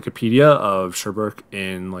drawing on Wikipedia of Sherbrooke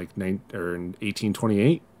in in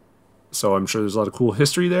 1828. So I'm sure there's a lot of cool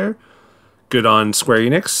history there. Good on Square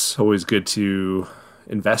Enix. Always good to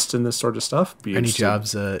invest in this sort of stuff. Any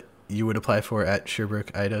jobs you would apply for at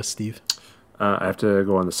Sherbrooke Eidos, Steve? I have to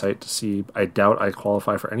go on the site to see. I doubt I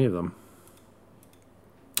qualify for any of them.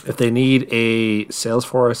 If they need a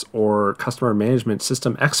Salesforce or customer management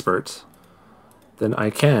system expert, then I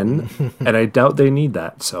can, and I doubt they need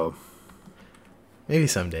that. So maybe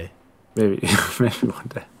someday. Maybe one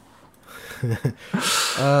day.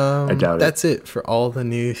 I doubt it. That's it for all the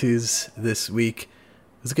news this week.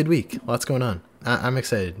 It was a good week. Lots going on. I'm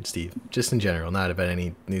excited, Steve. Just in general, not about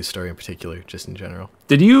any news story in particular. Just in general.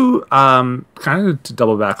 Did you kind of to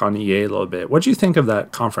double back on EA a little bit? What do you think of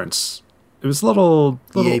that conference? It was a little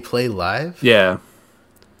EA Play Live. Yeah,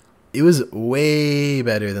 it was way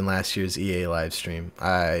better than last year's EA live stream.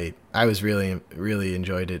 I was really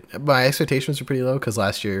enjoyed it. My expectations were pretty low because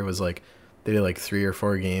last year was like they did like 3 or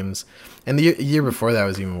 4 games, and the year before that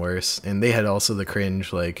was even worse. And they had also the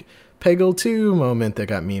cringe like Peggle 2 moment that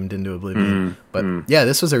got memed into oblivion. Yeah,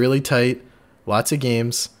 this was a really tight, lots of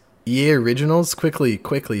games. EA Originals quickly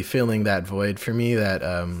filling that void for me that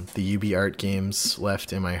the UbiArt games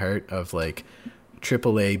left in my heart of like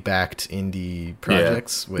AAA backed indie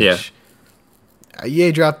projects, which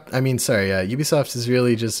EA dropped. I mean, sorry, Ubisoft is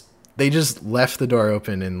really just they just left the door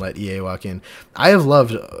open and let EA walk in. I have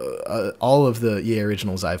loved all of the EA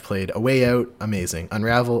Originals I've played. A Way Out, amazing.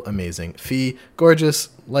 Unravel, amazing. Fee, gorgeous.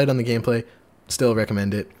 Light on the gameplay, still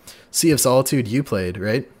recommend it. Sea of Solitude, you played,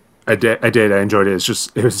 right? I did. I enjoyed it.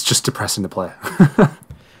 It was just depressing to play.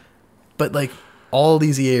 But like all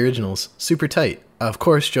these EA Originals, super tight. Of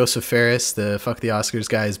course, Joseph Ferris, the Fuck the Oscars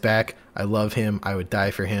guy, is back. I love him. I would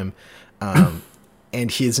die for him. And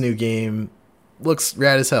his new game looks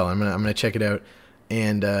rad as hell. I'm gonna check it out.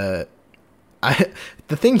 And the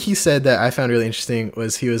thing he said that I found really interesting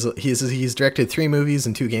was he's directed 3 movies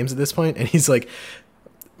and 2 games at this point, and he's like,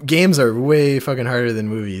 games are way fucking harder than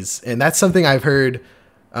movies, and that's something I've heard.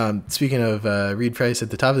 Speaking of Reed Price at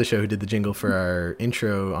the top of the show, who did the jingle for our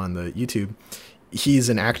intro on the YouTube, he's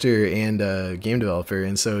an actor and a game developer,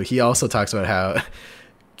 and so he also talks about how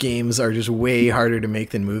games are just way harder to make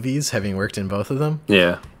than movies, having worked in both of them.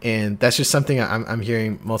 Yeah, and that's just something I'm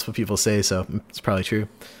hearing multiple people say, so it's probably true.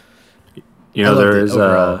 You know, there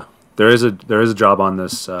is a job on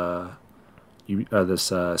this Square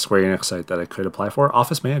Enix site that I could apply for.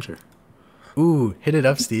 Office manager. Ooh, hit it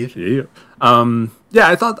up, Steve. Yeah.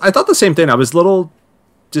 I thought the same thing. I was a little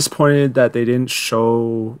disappointed that they didn't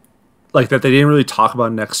show, like, that they didn't really talk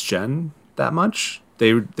about next gen that much.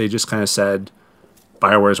 They just kind of said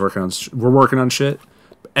BioWare's we're working on shit.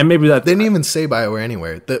 And maybe that they didn't even say BioWare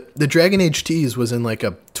anywhere. The Dragon Age tease was in like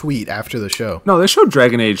a tweet after the show. No, they showed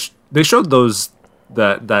Dragon Age. They showed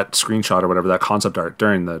that screenshot or whatever, that concept art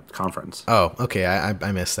during the conference. Oh, okay.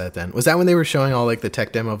 I missed that then. Was that when they were showing all like the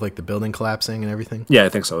tech demo of like the building collapsing and everything? Yeah, I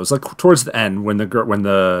think so. It was like towards the end when I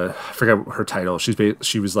forget her title.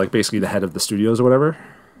 She was like basically the head of the studios or whatever.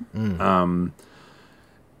 And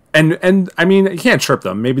I mean, you can't trip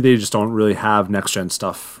them. Maybe they just don't really have next gen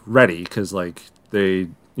stuff ready, because like they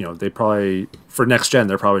probably for next gen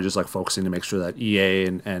they're probably just like focusing to make sure that EA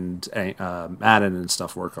and Madden and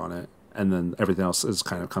stuff work on it, and then everything else is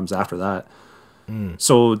kind of comes after that.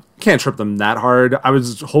 So can't trip them that hard. I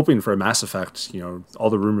was hoping for a Mass Effect. You know, all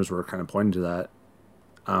the rumors were kind of pointing to that,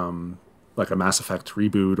 like a Mass Effect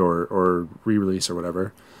reboot or re-release or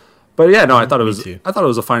whatever. But yeah, no, I thought it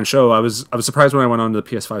was a fine show. I was surprised when I went on to the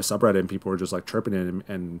PS5 subreddit and people were just like chirping it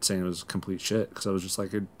and saying it was complete shit, because I was just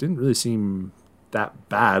like, it didn't really seem that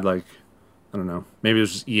bad. Like, I don't know, maybe it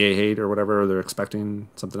was just EA hate or whatever, or they're expecting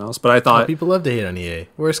something else. But I thought people love to hate on EA,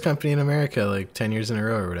 worst company in America, like 10 years in a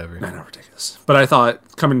row or whatever. I know, ridiculous. But I thought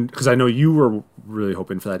because I know you were really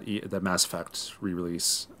hoping for that Mass Effect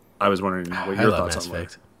re-release. I was wondering what your thoughts on Mass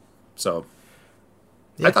Effect. So.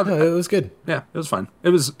 Yeah, I thought it was good. Yeah, it was fun. It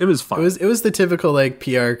was fun. It was the typical like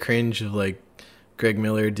PR cringe of like Greg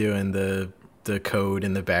Miller doing the code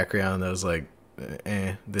in the background. That was like,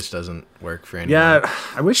 this doesn't work for anyone. Yeah,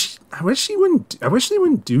 I wish they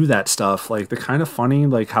wouldn't do that stuff. Like the kind of funny,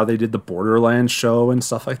 like how they did the Borderlands show and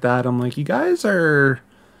stuff like that. I'm like, you guys are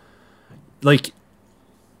like,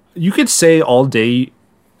 you could say all day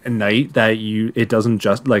and night that it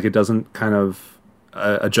doesn't kind of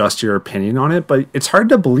adjust your opinion on it, but it's hard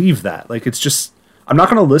to believe that. Like, it's just, I'm not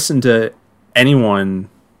going to listen to anyone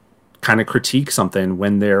kind of critique something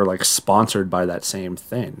when they're like sponsored by that same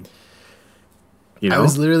thing. You know, I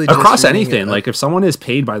was literally across anything. Like, if someone is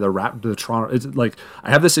paid by the Toronto, it's like,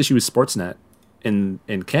 I have this issue with Sportsnet in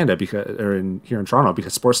Canada here in Toronto,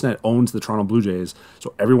 because Sportsnet owns the Toronto Blue Jays.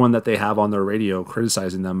 So everyone that they have on their radio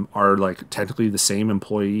criticizing them are like technically the same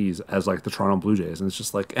employees as like the Toronto Blue Jays, and it's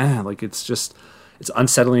just like, like it's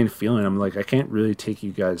unsettling feeling. I'm like, I can't really take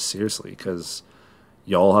you guys seriously because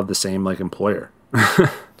y'all have the same like employer.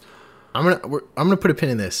 I'm gonna put a pin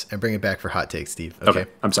in this and bring it back for hot takes, Steve. Okay,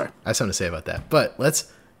 I'm sorry. I have something to say about that, but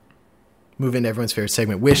let's move into everyone's favorite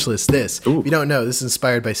segment, Wishlist This. Ooh. If you don't know, this is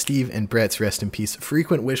inspired by Steve and Brett's, rest in peace,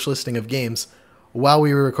 frequent wish listing of games while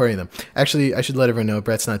we were recording them. Actually, I should let everyone know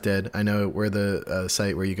Brett's not dead. I know we're the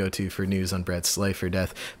site where you go to for news on Brett's life or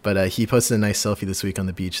death, but he posted a nice selfie this week on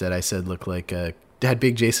the beach that I said looked like had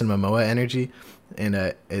big Jason Momoa energy, and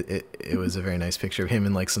it was a very nice picture of him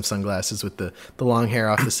in like some sunglasses with the long hair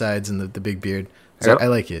off the sides and the big beard. I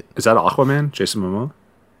like it. Is that Aquaman, Jason Momoa?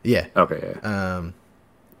 Yeah. Okay. Yeah.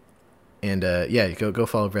 And go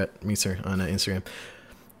follow Brett Meeser on Instagram.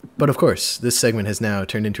 But of course, this segment has now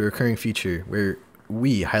turned into a recurring feature where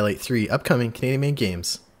we highlight 3 upcoming Canadian-made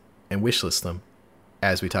games and wishlist them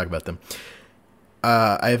as we talk about them.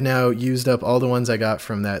 I have now used up all the ones I got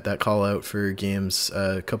from that call out for games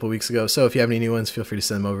a couple weeks ago. So if you have any new ones, feel free to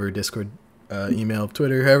send them over Discord email,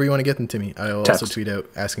 Twitter, however you want to get them to me. I'll Text. also tweet out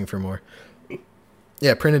asking for more.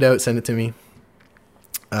 Yeah, print it out, send it to me.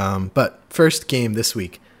 But first game this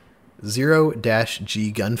week,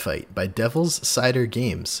 Zero-G Gunfight by Devil's Cider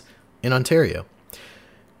Games in Ontario.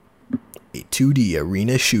 A 2D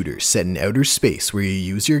arena shooter set in outer space where you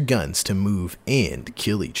use your guns to move and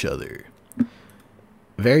kill each other.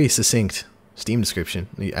 Very succinct Steam description.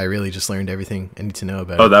 I really just learned everything I need to know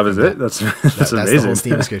about it. Oh, that was it? That's amazing. That's the whole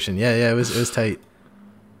Steam description. Yeah, it was tight.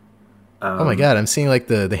 Oh my god, I'm seeing like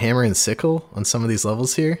the hammer and sickle on some of these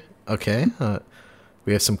levels here. Okay.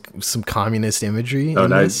 We have some communist imagery. Oh,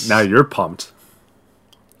 in this. now you're pumped.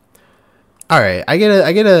 All right, I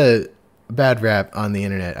get a bad rap on the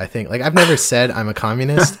internet. I think like I've never said I'm a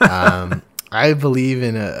communist. I believe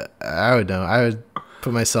in I would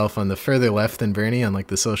put myself on the further left than Bernie on like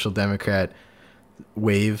the social democrat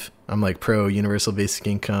wave. I'm like pro universal basic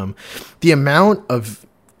income. The amount of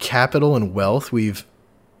capital and wealth we've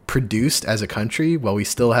produced as a country while we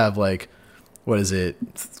still have like, what is it,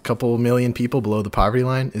 a couple million people below the poverty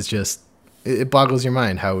line is just, it boggles your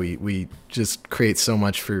mind how we just create so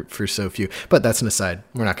much for so few. But that's an aside.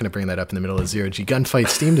 We're not going to bring that up in the middle of Zero-G Gunfight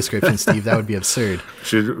Steam description, Steve. That would be absurd.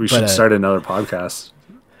 We should start another podcast.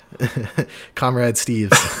 Comrade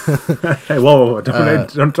Steve. Hey, whoa,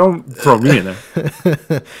 don't throw me in there.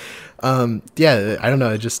 Yeah, I don't know.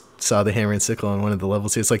 I just saw the hammer and sickle on one of the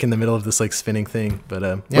levels here. It's like in the middle of this like spinning thing. But I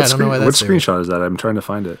don't know why that's What screenshot is that? I'm trying to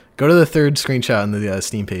find it. Go to the third screenshot on the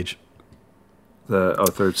Steam page. The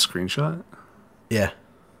third screenshot? Yeah.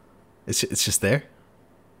 It's just there.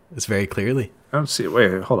 It's very clearly. I don't see it.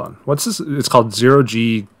 Wait, hold on. What's this? It's called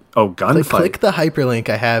Zero-G Gunfight. Click the hyperlink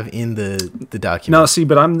I have in the document. No, see,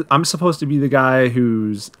 but I'm supposed to be the guy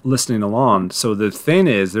who's listening along. So the thing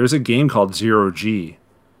is, there's a game called Zero-G.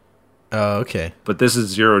 Oh, okay. But this is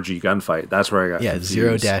Zero-G Gunfight. That's where I got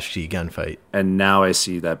confused. Zero-G Gunfight. And now I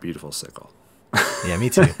see that beautiful sickle. Yeah, me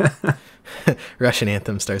too. Russian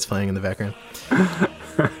anthem starts playing in the background.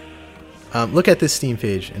 Look at this Steam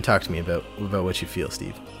page and talk to me about what you feel,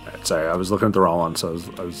 Steve. Sorry, I was looking at the wrong one, so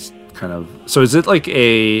I was kind of... So is it like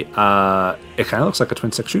a... it kind of looks like a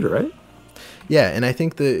twin-stick shooter, right? Yeah, and I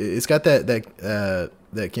think it's got that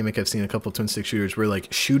gimmick I've seen in a couple of twin-stick shooters where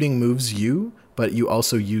like shooting moves you, but you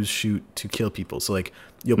also use shoot to kill people. So like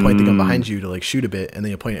you'll point the gun behind you to like shoot a bit, and then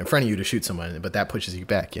you'll point it in front of you to shoot someone, but that pushes you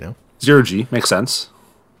back, you know? Zero-G, makes sense.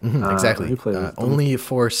 Exactly. Only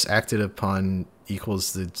force acted upon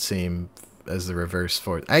equals the same as the reverse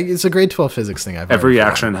force. It's a grade 12 physics thing. Every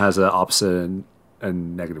action has an opposite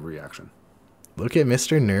and negative reaction. Look at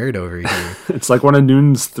Mr. Nerd over here. It's like one of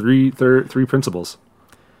Newton's three principles.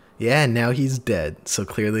 Yeah, and now he's dead. So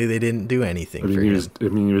clearly they didn't do anything for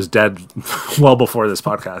him. He was dead well before this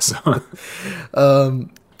podcast. So.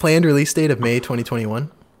 Planned release date of May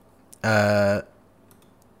 2021. It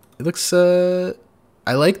looks...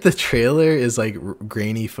 I like the trailer is like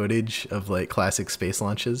grainy footage of like classic space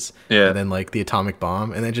launches. Yeah. And then like the atomic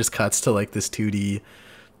bomb. And then just cuts to like this 2D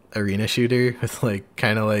arena shooter with like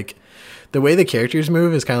kind of like... The way the characters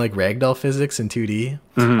move is kind of like ragdoll physics in 2D.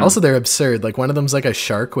 Mm-hmm. Also, they're absurd. Like one of them's like a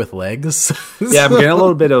shark with legs. Yeah, I'm getting a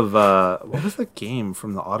little bit of what was the game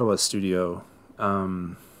from the Ottawa studio?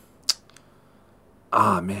 Man,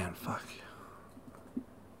 fuck.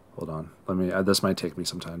 Hold on. Let me. This might take me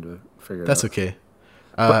some time to figure it out. That's okay.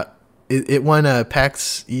 It won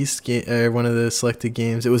PAX East one of the selected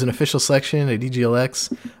games. It was an official selection at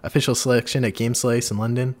DGLX, official selection at GameSlice in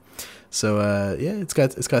London. So yeah, it's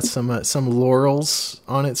got some laurels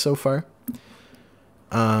on it so far.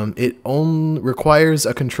 It only requires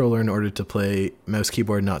a controller in order to play. Mouse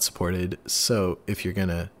keyboard not supported. So if you're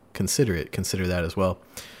gonna consider that as well.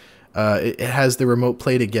 It has the remote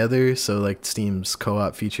play together, so like Steam's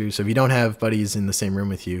co-op features. So if you don't have buddies in the same room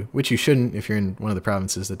with you, which you shouldn't if you're in one of the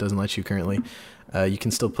provinces that doesn't let you currently, you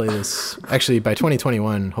can still play this. Actually, by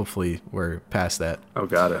 2021, hopefully we're past that. Oh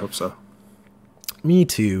God, I hope so. Me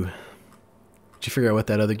too. Did you figure out what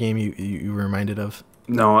that other game you were reminded of?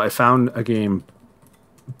 No, I found a game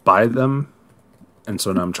by them, and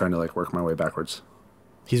so now I'm trying to like work my way backwards.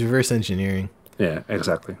 He's reverse engineering. Yeah,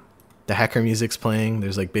 exactly. The hacker music's playing.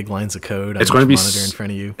 There's like big lines of code on it's going to be monitor in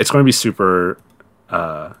front of you. It's going to be super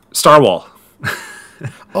Starwall.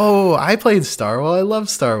 Oh, I played Starwall. I love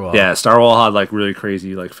Starwall. Yeah, Starwall had like really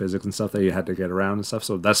crazy like physics and stuff that you had to get around and stuff.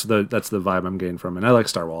 So that's the vibe I'm getting from it. And I like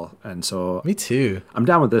Starwall, and so me too. I'm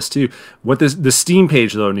down with this too. The Steam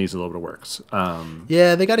page though needs a little bit of work.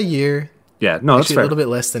 Yeah, they got a year. Yeah, no, that's Actually, fair. a little bit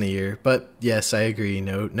less than a year, but yes, I agree.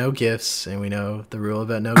 No gifts, and we know the rule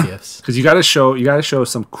about no gifts. Because you got to show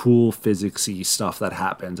some cool physicsy stuff that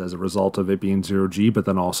happens as a result of it being 0G, but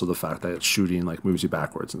then also the fact that it's shooting like moves you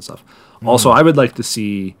backwards and stuff. Also, I would like to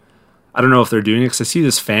see. I don't know if they're doing it because I see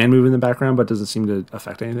this fan move in the background, but it doesn't seem to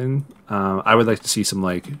affect anything. I would like to see some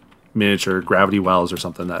like miniature gravity wells or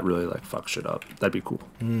something that really like fucks shit up. That'd be cool.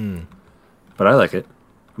 But I like it.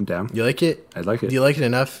 I'm down. You like it? I like it. Do you like it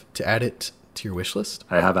enough to add it to your wish list?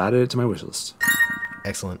 I have added it to my wish list.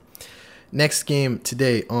 Excellent. Next game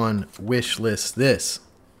today on wish list, this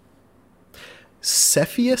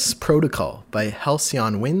Cepheus Protocol by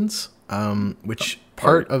Halcyon Winds, which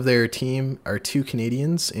part of their team are two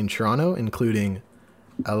Canadians in Toronto, including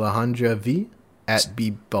Alejandra V at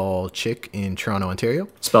B-Ball Chick in Toronto, Ontario.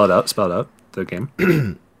 Spell it out. The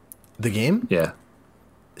game. The game? Yeah.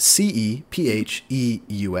 Cepheus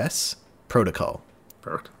Protocol.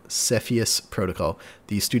 Perfect. Cepheus Protocol.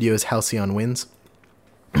 The studio is Halcyon Winds.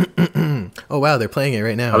 Oh wow, they're playing it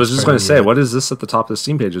right now. I was just going to say, what is this at the top of the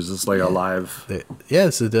Steam page? Is this like a live? Yeah,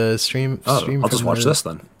 this is the stream. I'll just watch this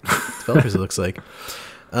then. Developers, it looks like.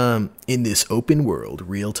 In this open world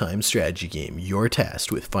real-time strategy game, you're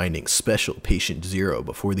tasked with finding Special Patient Zero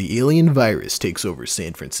before the alien virus takes over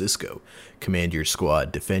San Francisco. Command your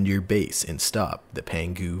squad, defend your base, and stop the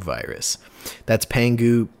Pangu virus. That's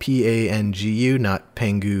Pangu, Pangu, not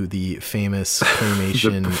Pangu, the famous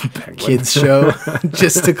claymation kids show.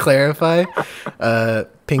 Just to clarify,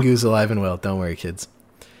 Pangu's alive and well. Don't worry, kids.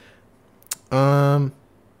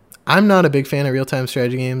 I'm not a big fan of real-time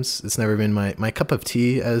strategy games. It's never been my cup of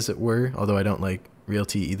tea, as it were, although I don't like real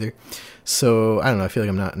tea either. So, I don't know, I feel like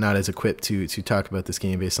I'm not as equipped to talk about this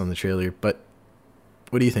game based on the trailer. But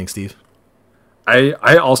what do you think, Steve?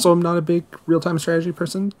 I also am not a big real-time strategy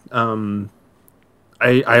person. I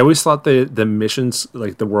always thought the missions,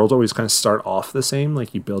 like the worlds always kind of start off the same.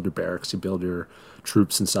 Like you build your barracks, you build your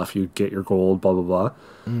troops and stuff, you get your gold, blah, blah,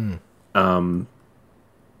 blah.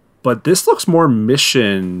 But this looks more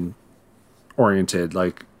mission oriented.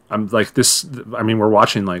 Like I'm like this. I mean, we're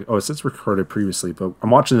watching like it's recorded previously, but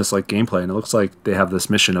I'm watching this like gameplay, and it looks like they have this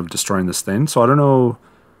mission of destroying this thing. So I don't know,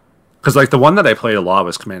 because like the one that I played a lot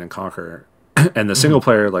was Command and Conquer, and the single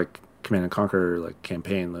player like Command and Conquer like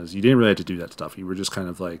campaign was you didn't really have to do that stuff. You were just kind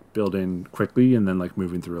of like building quickly and then like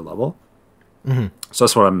moving through a level. So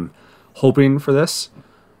that's what I'm hoping for this.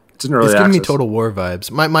 It's an early access. It's giving me Total War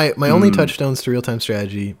vibes. My only touchstones to real-time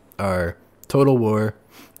strategy are Total War,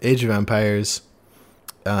 Age of Empires,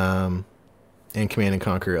 and Command and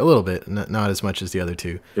Conquer a little bit, not as much as the other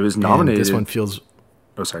two. It was nominated. And this one feels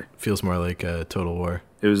more like Total War.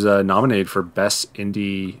 It was nominated for Best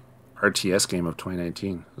Indie RTS Game of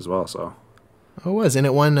 2019 as well. So, it was, and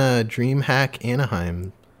it won DreamHack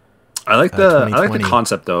Anaheim. I like the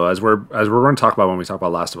concept though, as we're going to talk about when we talk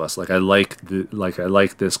about Last of Us. Like I like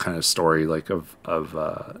this kind of story, like of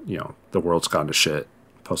the world's gone to shit,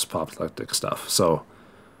 post-apocalyptic stuff. So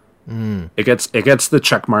it gets the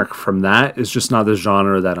check mark from that. It's just not the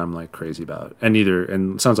genre that I'm like crazy about, and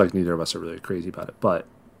it sounds like neither of us are really crazy about it. But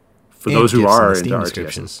for those who are into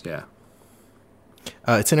RTSs, yeah,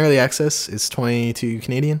 it's in early access. It's 22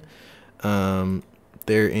 Canadian.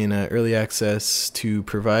 They're in early access to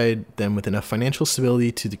provide them with enough financial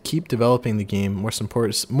stability to keep developing the game.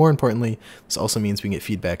 More importantly, this also means we can get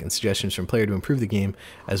feedback and suggestions from player to improve the game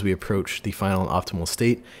as we approach the final and optimal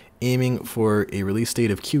state, aiming for a release date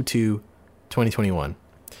of Q2 2021.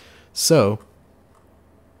 So,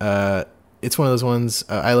 it's one of those ones,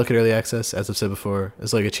 I look at early access, as I've said before,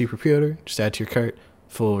 as like a cheaper pre-order. Just add to your cart.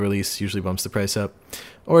 Full release usually bumps the price up.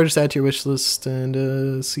 Or just add to your wish list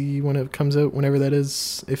and see when it comes out, whenever that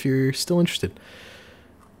is, if you're still interested.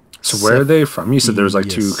 So where are they from? You said there was like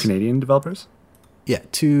two Canadian developers? Yeah,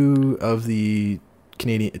 two of the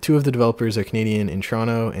developers are Canadian in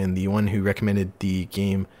Toronto, and the one who recommended the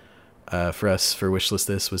game for us for wishlist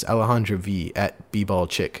this was Alejandra V at B-Ball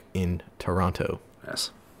Chick in Toronto.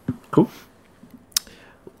 Yes. Cool.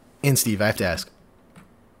 And Steve, I have to ask,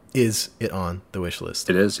 is it on the wish list?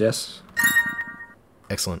 It is, yes.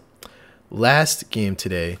 Excellent. Last game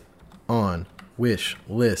today on wish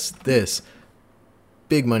list this.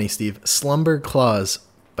 Big money, Steve. Slumber Clause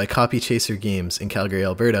by Copy Chaser Games in Calgary,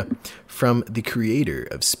 Alberta. From the creator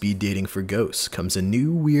of Speed Dating for Ghosts comes a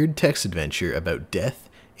new weird text adventure about death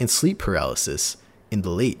and sleep paralysis in the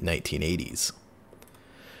late 1980s.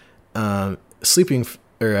 Speed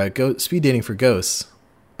Dating for Ghosts,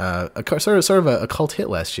 sort of a cult hit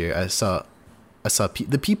last year. I saw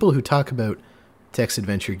the people who talk about text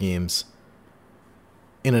adventure games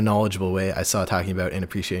in a knowledgeable way. I saw talking about and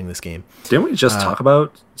appreciating this game. Didn't we just talk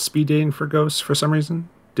about Speed Dating for Ghosts for some reason?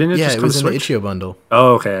 Didn't it Yeah, just it come was to in the Switch? Itch.io bundle.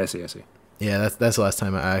 Oh, okay, I see. Yeah, that's the last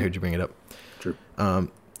time I heard you bring it up. True.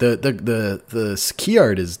 The key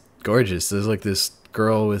art is gorgeous. There's like this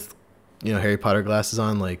girl with, Harry Potter glasses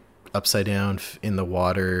on, like upside down in the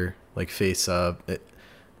water, like face up. I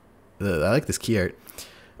like this key art.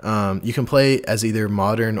 You can play as either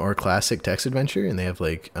modern or classic text adventure, and they have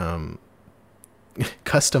like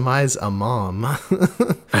customize a mom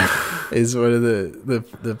is one of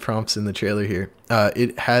the prompts in the trailer here.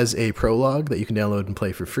 It has a prologue that you can download and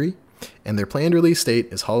play for free, and their planned release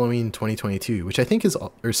date is Halloween 2022, which I think is,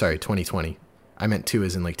 or sorry, 2020. I meant 2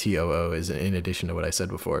 as in like TOO, as in addition to what I said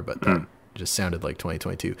before, but that just sounded like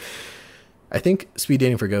 2022. I think Speed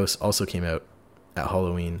Dating for Ghosts also came out at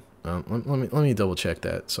Halloween. Let me double check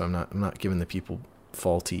that, so I'm not giving the people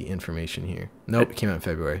faulty information here. Nope, it came out in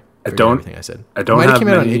February. Everything I said. I don't might have came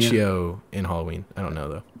out on many, itch.io in Halloween. I don't know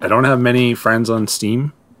though. I don't have many friends on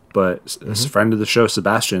Steam, but a friend of the show,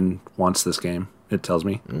 Sebastian, wants this game. It tells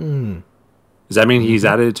me. Does that mean he's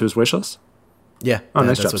added it to his wish list? Yeah. Oh,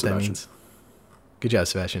 nice that's job, what Sebastian. that means. Good job,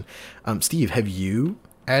 Sebastian. Steve, have you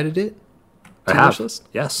added it I to the have. wish list?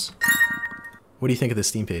 Yes. What do you think of the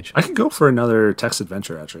Steam page? I could go for another text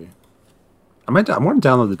adventure, actually. I want to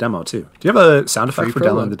download the demo, too. Do you have a sound effect Free for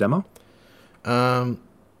prologue. downloading the demo?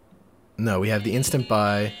 No, we have the instant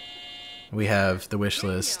buy. We have the wish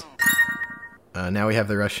list. Now we have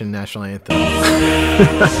the Russian national anthem.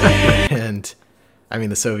 And, I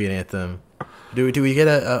mean, the Soviet anthem. Do we get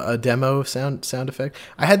a demo sound effect?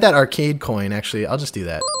 I had that arcade coin, actually. I'll just do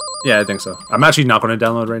that. Yeah, I think so. I'm actually not going to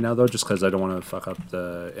download right now, though, just because I don't want to fuck up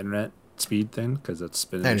the internet speed thing, because it's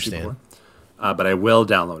been an issue before. But I will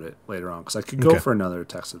download it later on, because I could go for another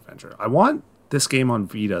text adventure. I want this game on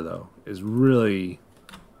Vita, though, is really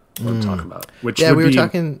what I'm talking about. Which Yeah, would we were be,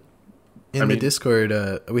 talking in the Discord.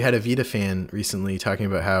 We had a Vita fan recently talking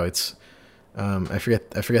about how it's I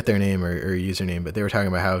forget their name or username, but they were talking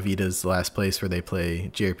about how Vita's the last place where they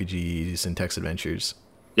play JRPGs and text adventures.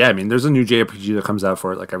 Yeah, I mean, there's a new JRPG that comes out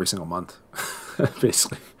for it like every single month,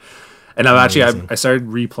 basically. And I've actually I started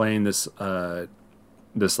replaying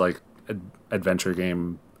this like adventure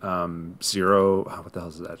game, Zero. What the hell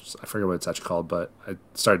is that? I forget what it's actually called, but I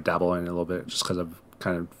started dabbling in it a little bit just because I'm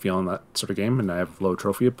kind of feeling that sort of game, and I have low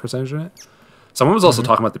trophy percentage in it. Someone was also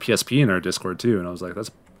talking about the PSP in our Discord too, and I was like, that's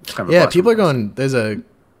kind of a people are going. There's a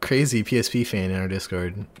crazy PSP fan in our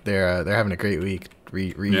Discord. They're having a great week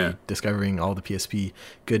rediscovering all the PSP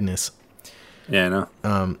goodness. Yeah, I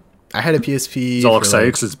know. I had a PSP. It's all excited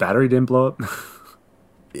because its battery didn't blow up.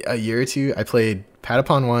 A year or two. I played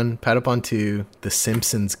Patapon 1, Patapon 2, the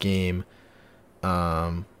Simpsons game,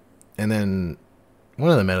 and then one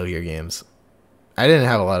of the Metal Gear games. I didn't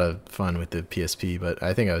have a lot of fun with the PSP, but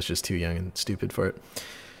I think I was just too young and stupid for it.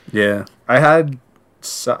 Yeah, I had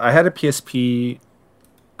a PSP,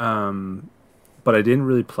 but I didn't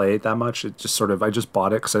really play it that much. It just I just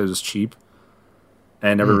bought it because it was cheap,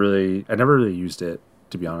 and I never really used it,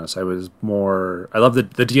 to be honest. I love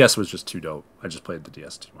the DS was just too dope. I just played the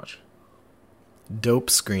DS too much. Dope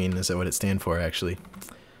screen, is that what it stands for, actually?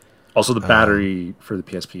 Also, the battery for the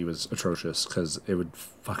PSP was atrocious because it would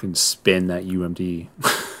fucking spin that UMD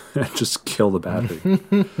and just kill the battery.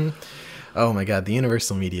 Oh my god, the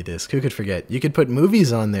Universal Media Disc. Who could forget? You could put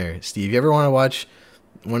movies on there, Steve. You ever want to watch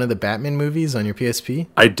one of the Batman movies on your PSP?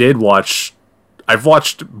 I've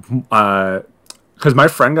watched, because my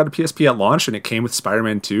friend got a PSP at launch and it came with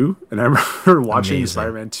Spider-Man 2. And I remember watching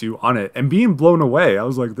Spider-Man 2 on it and being blown away. I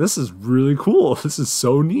was like, this is really cool. This is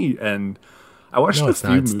so neat. And I watched a few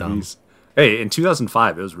movies. Dumb. Hey, in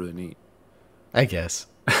 2005, it was really neat. I guess.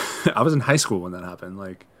 I was in high school when that happened.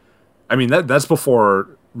 Like, I mean, that's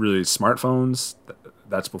before really smartphones.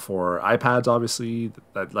 That's before iPads, obviously.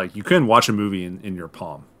 That like you couldn't watch a movie in your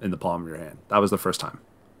palm, in the palm of your hand. That was the first time.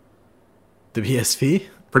 The PSP?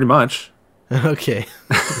 Pretty much. Okay.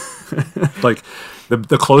 Like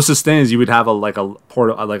the closest thing is you would have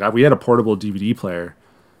we had a portable DVD player,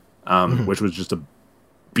 which was just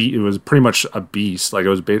it was pretty much a beast. Like it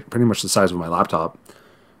was pretty much the size of my laptop,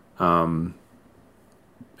 and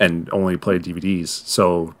only played DVDs.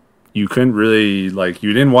 So you couldn't really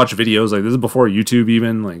you didn't watch videos. Like this is before YouTube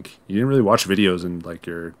even. Like you didn't really watch videos in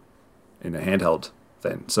in a handheld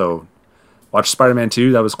thing. So watch Spider-Man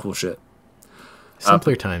 2. That was cool shit.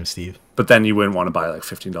 Simpler times, Steve. But then you wouldn't want to buy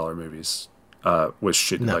 $15 movies with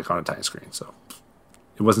shit on a tiny screen. So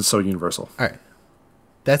it wasn't so universal. All right.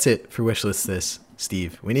 That's it for Wishlist This,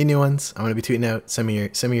 Steve. We need new ones. I'm going to be tweeting out send me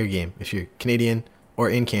your game. If you're Canadian or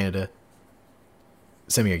in Canada,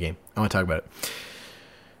 send me your game. I want to talk about it.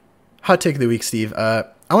 Hot take of the week, Steve.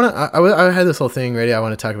 I want to. I had this whole thing ready. I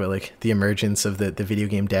want to talk about like the emergence of the video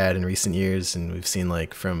game dad in recent years, and we've seen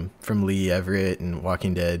like from Lee Everett and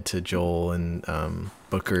Walking Dead to Joel and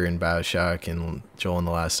Booker and BioShock and Joel and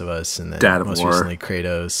The Last of Us, and then most recently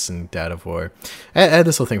Kratos and Dad of War. I had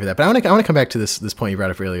this whole thing for that, but I want to come back to this point you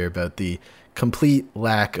brought up earlier about the complete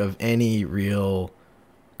lack of any real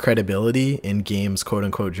credibility in games, quote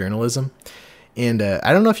unquote, journalism. And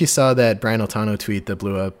I don't know if you saw that Brian Altano tweet that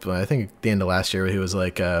blew up, I think at the end of last year, where he was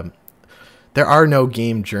like, there are no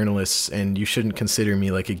game journalists, and you shouldn't consider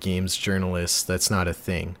me like a games journalist. That's not a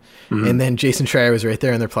thing. Mm-hmm. And then Jason Schreier was right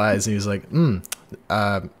there in the replies, and he was like,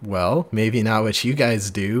 well, maybe not what you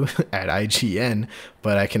guys do at IGN,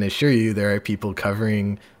 but I can assure you there are people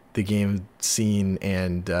covering the game scene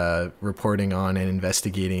and reporting on and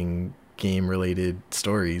investigating game-related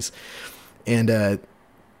stories. And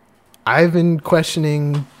I've been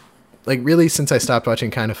questioning, like, really since I stopped watching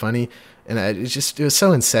Kind of Funny, and it was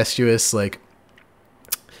so incestuous. Like,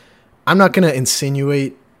 I'm not going to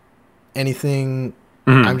insinuate anything.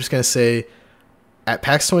 Mm-hmm. I'm just going to say, at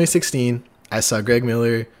PAX 2016, I saw Greg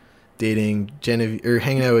Miller dating Genevieve, or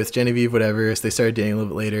hanging out with Genevieve, whatever. So they started dating a little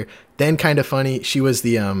bit later. Then Kind of Funny, she was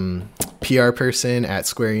the PR person at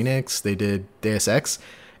Square Enix. They did Deus Ex.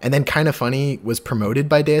 And then Kind of Funny was promoted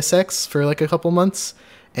by Deus Ex for like a couple months.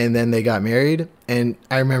 And then they got married, and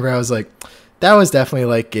I remember I was like, that was definitely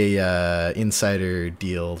like a insider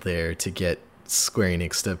deal there to get Square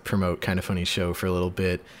Enix to promote Kind of Funny show for a little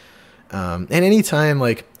bit. And anytime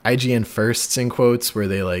like IGN firsts in quotes, where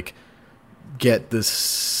they like get the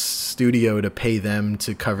studio to pay them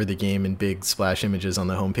to cover the game in big splash images on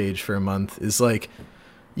the homepage for a month, is like,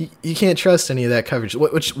 you can't trust any of that coverage.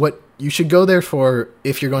 What you should go there for,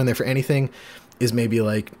 if you're going there for anything, is maybe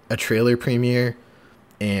like a trailer premiere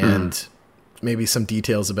and maybe some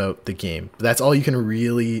details about the game. That's all you can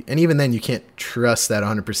really, and even then you can't trust that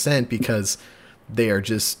 100% because they are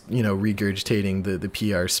just, you know, regurgitating the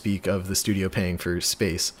PR speak of the studio paying for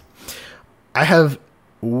space. I have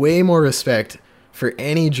way more respect for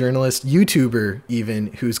any journalist, YouTuber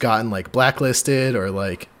even, who's gotten like blacklisted, or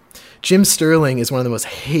like Jim Sterling is one of the most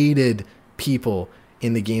hated people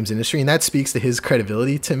in the games industry, and that speaks to his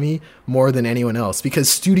credibility to me more than anyone else, because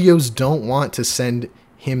studios don't want to send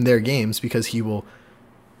him their games because he will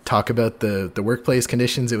talk about the workplace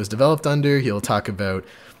conditions it was developed under. He'll talk about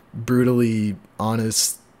brutally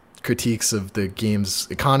honest critiques of the game's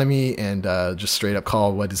economy, and just straight up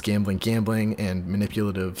call what is gambling and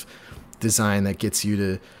manipulative design that gets you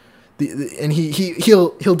to and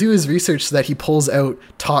he'll do his research so that he pulls out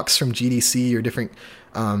talks from GDC or different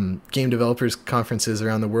game developers conferences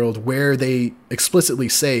around the world where they explicitly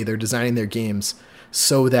say they're designing their games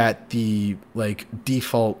so that the like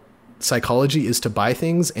default psychology is to buy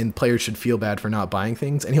things, and players should feel bad for not buying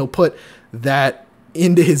things. And he'll put that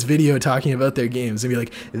into his video talking about their games and be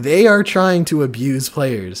like, they are trying to abuse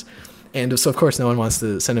players. And so of course no one wants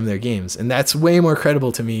to send them their games. And that's way more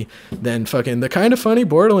credible to me than fucking the Kind of Funny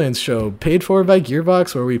Borderlands show paid for by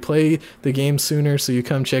Gearbox, where we play the game sooner so you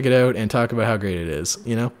come check it out and talk about how great it is,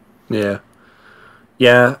 you know?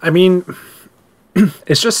 Yeah. I mean,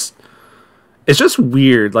 it's just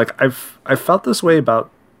weird. Like I've felt this way about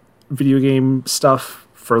video game stuff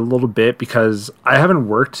for a little bit, because I haven't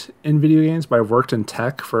worked in video games, but I've worked in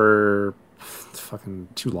tech for fucking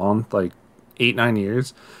too long, like 8-9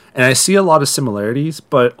 years. And I see a lot of similarities,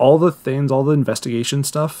 but all the investigation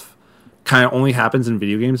stuff kind of only happens in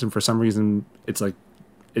video games. And for some reason it's like,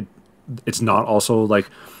 it's not also like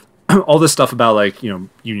all this stuff about like, you know,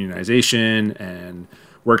 unionization and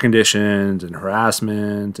work conditions and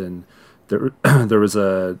harassment, and there's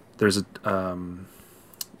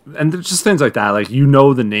and there's just things like that, like, you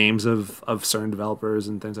know, the names of certain developers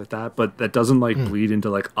and things like that, but that doesn't like bleed into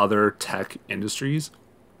like other tech industries.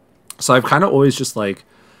 So I've kind of always just like,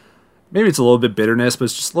 maybe it's a little bit bitterness, but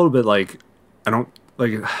it's just a little bit like,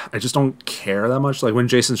 I just don't care that much. Like when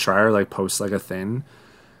Jason Schreier like posts like a thing,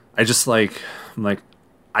 I just like, I'm like,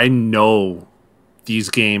 I know these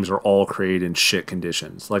games are all created in shit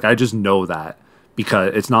conditions. Like I just know that,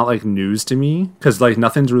 because it's not like news to me, because like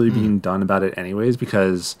nothing's really being done about it anyways,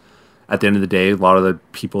 because at the end of the day a lot of the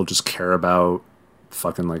people just care about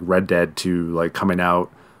fucking like Red Dead 2 like coming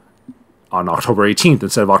out on October 18th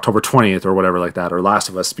instead of October 20th or whatever like that, or Last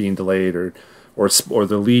of Us being delayed, or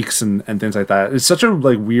the leaks and things like that. It's such a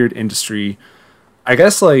like weird industry. I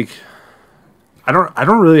guess like I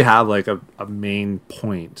don't really have like a main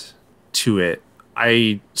point to it.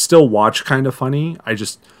 I still watch Kind of Funny. I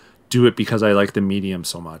just do it because I like the medium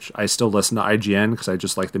so much. I still listen to IGN because I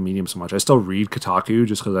just like the medium so much. I still read Kotaku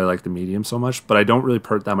just because I like the medium so much, but I don't really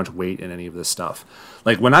put that much weight in any of this stuff.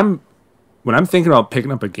 Like when I'm when I'm thinking about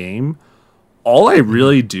picking up a game, all I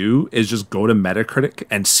really do is just go to Metacritic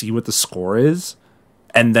and see what the score is,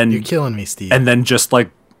 and then You're killing me, Steve. and then just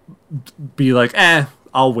like be like,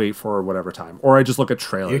 I'll wait for whatever time, or I just look at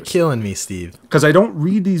trailers. You're killing me, Steve. Because I don't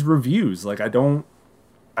read these reviews. Like I don't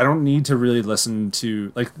need to really listen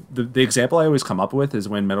to like the example I always come up with is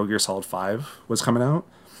when Metal Gear Solid 5 was coming out,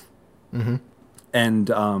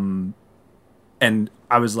 and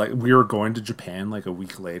I was like, we were going to Japan like a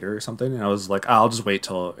week later or something, and I was like, I'll just wait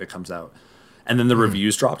till it comes out. And then the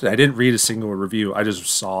reviews dropped, and I didn't read a single review. I just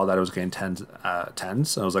saw that it was getting 10s,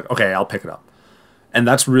 and I was like, okay, I'll pick it up. And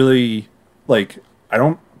that's really, like, I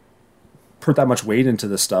don't put that much weight into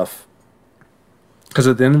this stuff, because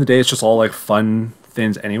at the end of the day, it's just all, like, fun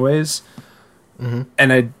things anyways.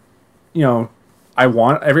 And I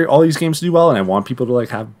want all these games to do well, and I want people to, like,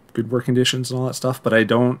 have good work conditions and all that stuff, but I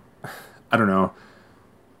don't know.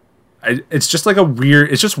 It's just like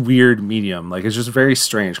it's just weird medium. Like it's just very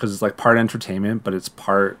strange because it's like part entertainment, but it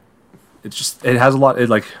has a lot.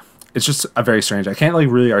 It's just a very strange. I can't like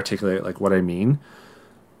really articulate like what I mean,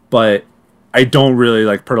 but I don't really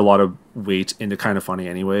like put a lot of weight into Kind of Funny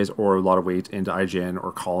anyways, or a lot of weight into IGN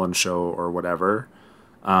or Call-In Show or whatever.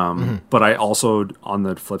 But I also, on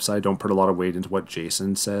the flip side, don't put a lot of weight into what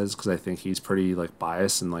Jason says, because I think he's pretty like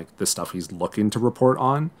biased and like the stuff he's looking to report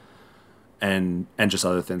on. And just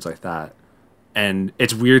other things like that. And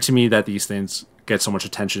it's weird to me that these things get so much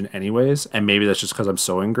attention anyways, and maybe that's just because I'm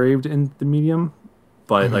so engraved in the medium,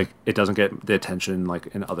 but like it doesn't get the attention like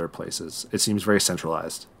in other places. It seems very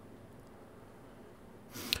centralized.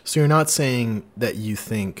 So you're not saying that you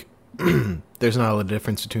think there's not a lot of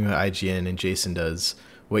difference between what IGN and Jason does.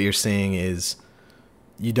 What you're saying is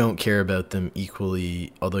you don't care about them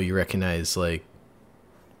equally, although you recognize like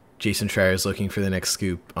Jason Schreier is looking for the next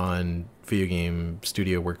scoop on video game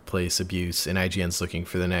studio workplace abuse, and IGN's looking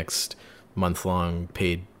for the next month-long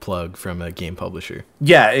paid plug from a game publisher.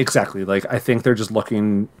 Yeah, exactly. Like, I think they're just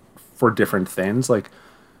looking for different things. Like,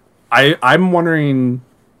 I'm wondering,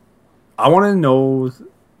 I want to know,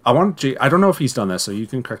 I don't know if he's done this, so you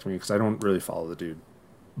can correct me, because I don't really follow the dude.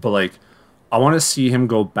 But, like, I want to see him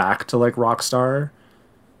go back to, like, Rockstar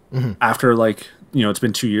after, like, it's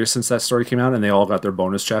been 2 years since that story came out, and they all got their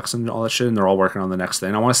bonus checks and all that shit, and they're all working on the next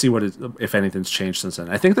thing. I want to see if anything's changed since then.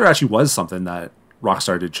 I think there actually was something that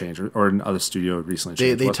Rockstar did change, or another studio recently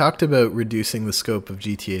changed. They talked about reducing the scope of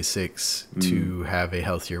GTA 6 to have a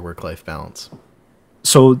healthier work-life balance.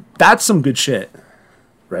 So that's some good shit,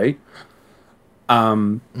 right?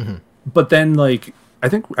 But then, like, I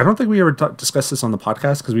don't think we ever discussed this on the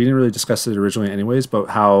podcast, because we didn't really discuss it originally anyways, but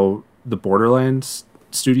how the Borderlands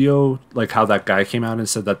studio, like how that guy came out and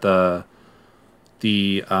said that the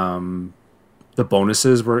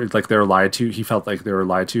bonuses were like they were lied to. He felt like they were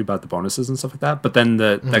lied to about the bonuses and stuff like that. But then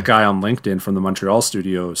that guy on LinkedIn from the Montreal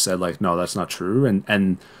studio said like, no, that's not true.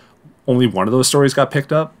 And only one of those stories got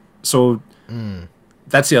picked up. So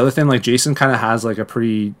that's the other thing. Like Jason kind of has like a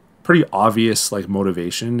pretty obvious like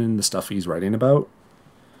motivation in the stuff he's writing about.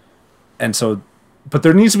 And so, but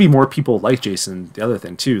there needs to be more people like Jason. The other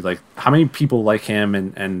thing too, like how many people like him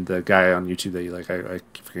and the guy on YouTube that you like, I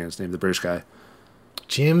keep forgetting his name, the British guy.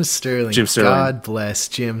 Jim Sterling. God bless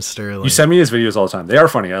Jim Sterling. You send me his videos all the time. They are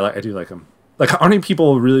funny. I do like them. Like how many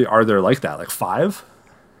people really are there like that? Like 5?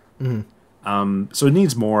 So it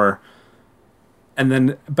needs more. And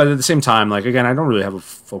then, but at the same time, like again, I don't really have a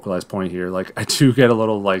focalized point here. Like I do get a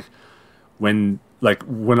little like when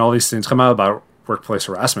all these things come out about workplace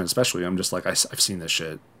harassment, especially, I'm just like, I've seen this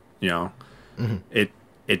shit,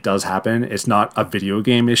 It does happen. It's not a video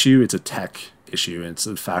game issue, it's a tech issue. It's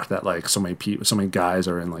the fact that like so many guys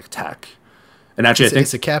are in like tech. And actually, I think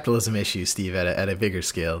it's a capitalism issue, Steve, at a bigger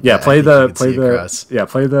scale. Yeah, I'll play the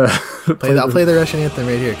Russian anthem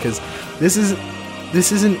right here, because this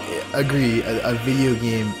isn't a video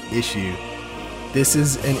game issue. This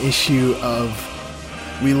is an issue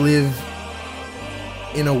of we live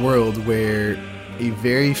in a world where a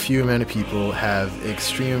very few amount of people have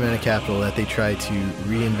extreme amount of capital that they try to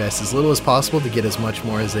reinvest as little as possible to get as much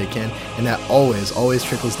more as they can, and that always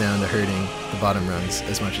trickles down to hurting the bottom rungs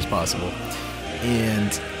as much as possible.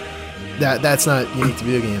 And that's not unique to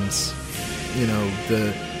video games.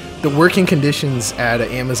 The working conditions at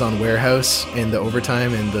an Amazon warehouse and the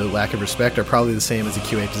overtime and the lack of respect are probably the same as a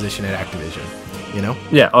QA position at Activision.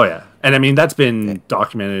 Yeah. Oh yeah. And I mean that's been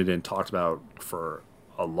documented and talked about for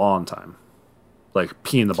a long time. Like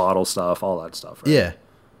pee in the bottle stuff, all that stuff. Right? Yeah.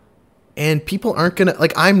 And people aren't going to,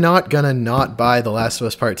 like, I'm not going to not buy The Last of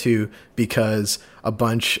Us Part 2 because a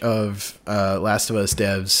bunch of Last of Us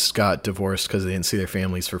devs got divorced because they didn't see their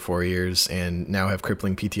families for 4 years and now have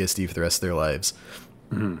crippling PTSD for the rest of their lives.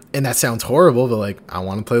 And that sounds horrible, but like, I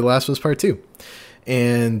want to play The Last of Us Part 2.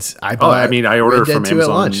 And I I ordered Red from Dead 2 at Amazon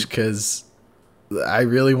launch because I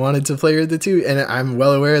really wanted to play Red Dead 2. And I'm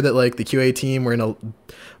well aware that like the QA team were in a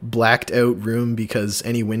blacked out room because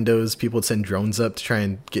any windows, people would send drones up to try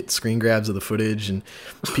and get screen grabs of the footage, and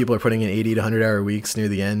people are putting in 80 to 100 hour weeks near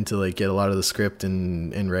the end to like get a lot of the script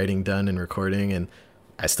and writing done and recording. And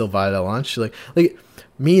I still bought it at launch. Like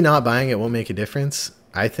me not buying it won't make a difference,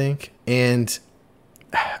 I think. And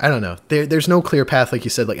I don't know. There's no clear path, like you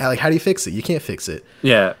said. Like how do you fix it? You can't fix it.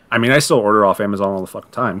 Yeah, I mean, I still order off Amazon all the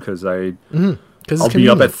fucking time because I'll Because be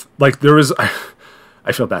up at there was.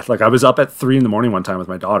 I feel bad. Like I was up at 3 a.m. one time with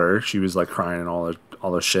my daughter. She was like crying and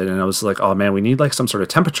all this shit, and I was like, "Oh man, we need like some sort of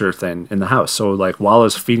temperature thing in the house." So like while I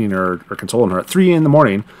was feeding her or consoling her at 3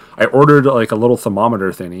 a.m, I ordered like a little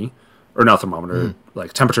thermometer thingy, or not thermometer,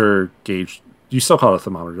 like temperature gauge. You still call it a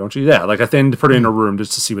thermometer, don't you? Yeah, like a thing to put it in a room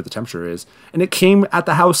just to see what the temperature is. And it came at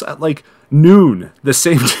the house at like noon the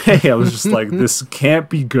same day. I was just like, this can't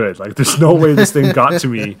be good. Like there's no way this thing got to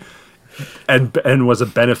me and was a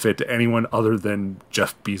benefit to anyone other than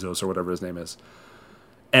Jeff Bezos or whatever his name is.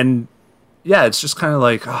 And yeah, it's just kind of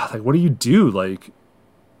like, what do you do? Like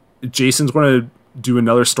Jason's going to do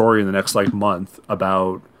another story in the next like month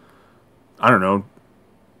about, I don't know,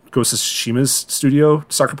 Ghost of Tsushima's studio,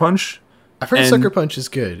 Sucker Punch. I've heard Sucker Punch is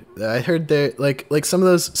good. I heard that like some of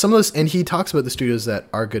those, and he talks about the studios that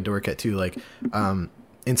are good to work at too. Like,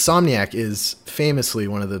 Insomniac is famously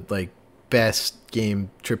one of the like best game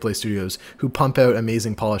AAA studios who pump out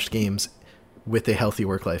amazing polished games with a healthy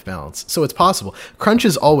work-life balance. So it's possible. Crunch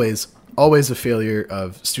is always a failure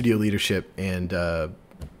of studio leadership and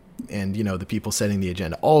you know the people setting the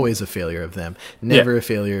agenda. Always a failure of them. Never a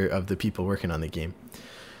failure of the people working on the game.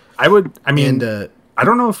 I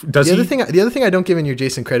don't know if the other thing I don't give your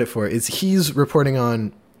Jason credit for is he's reporting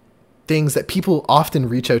on things that people often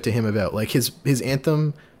reach out to him about, like his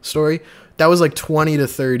Anthem story. That was like 20 to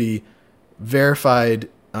 30 verified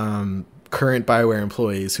current BioWare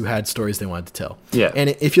employees who had stories they wanted to tell. Yeah. And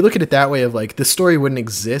if you look at it that way of like the story wouldn't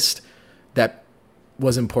exist that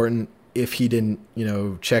was important if he didn't, you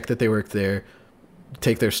know, check that they worked there,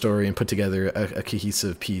 take their story and put together a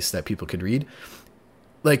cohesive piece that people could read.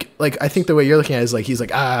 Like I think the way you're looking at it is like he's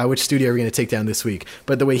like, which studio are we going to take down this week?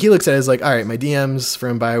 But the way he looks at it is like, all right, my DMs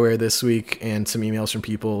from BioWare this week and some emails from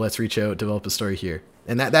people. Let's reach out, develop a story here.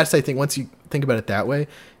 And that's I think once you think about it that way,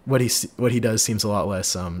 what he does seems a lot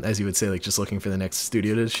less, as you would say, like just looking for the next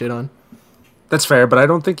studio to shit on. That's fair, but I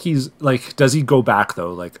don't think he's like. Does he go back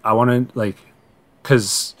though? Like I want to like,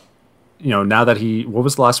 because you know now that what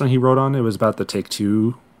was the last one he wrote on? It was about the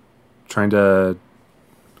Take-Two trying to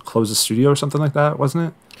close the studio or something like that, wasn't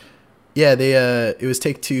it? Yeah, it was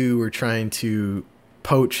Take-Two were trying to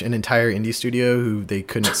poach an entire indie studio who they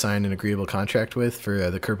couldn't sign an agreeable contract with for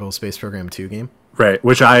the Kerbal Space Program 2 game. Right,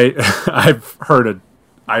 which I've heard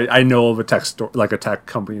I know of a tech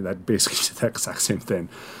company that basically did the exact same thing,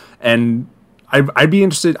 and I'd be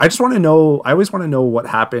interested. I just want to know. I always want to know what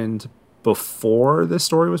happened before this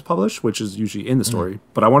story was published, which is usually in the story.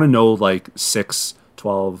 But I want to know like 6,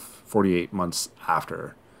 12, 48 months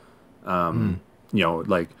after. You know,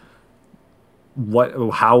 like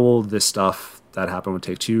how will this stuff that happened with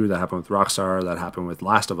Take-Two, that happened with Rockstar, that happened with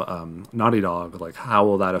Last of Naughty Dog, like how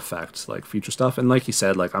will that affect like future stuff? And like you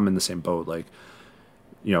said, like I'm in the same boat. Like,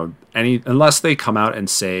 you know, unless they come out and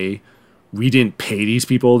say we didn't pay these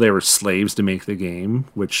people, they were slaves to make the game,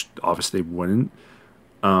 which obviously they wouldn't.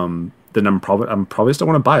 Then I'm probably still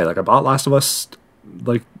want to buy it. Like I bought Last of Us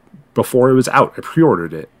like before it was out. I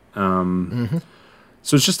pre-ordered it.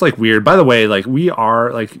 So it's just like weird. By the way, like we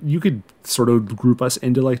are like you could sort of group us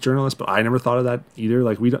into like journalists, but I never thought of that either.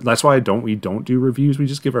 Like that's why we don't do reviews. We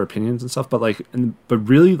just give our opinions and stuff. But like, but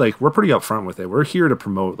really, like we're pretty upfront with it. We're here to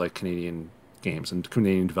promote like Canadian games and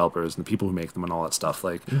Canadian developers and the people who make them and all that stuff.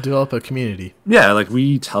 Like develop a community. Yeah, like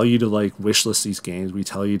we tell you to like wishlist these games. We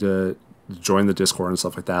tell you to join the Discord and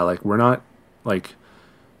stuff like that. Like we're not like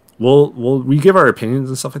we give our opinions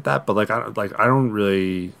and stuff like that. But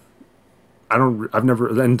I've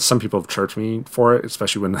never, and some people have chirped me for it,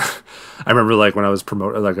 especially when I remember like when I was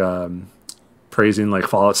praising like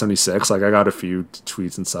Fallout 76, like I got a few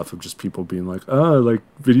tweets and stuff of just people being like, like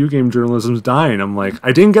video game journalism's dying. I'm like,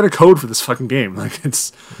 I didn't get a code for this fucking game. Like I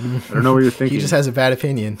don't know what you're thinking. He just has a bad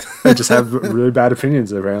opinion. I just have really bad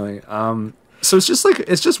opinions apparently. So it's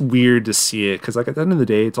just weird to see it. Cause like at the end of the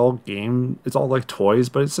day, it's all like toys,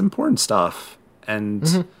 but it's important stuff.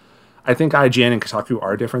 And I think IGN and Kotaku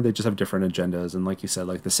are different. They just have different agendas. And like you said,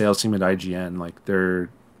 like the sales team at IGN, like they're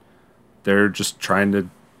just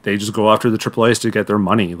they just go after the AAAs to get their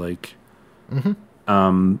money. Like,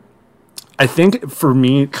 I think for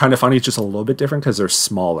me, Kind of Funny is just a little bit different because they're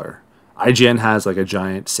smaller. IGN has like a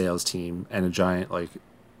giant sales team and a giant like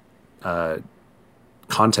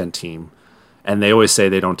content team, and they always say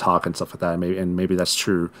they don't talk and stuff like that. Maybe that's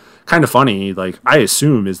true. Kind of Funny, like I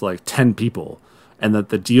assume, is like 10 people, and that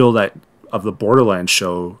the deal that of the Borderlands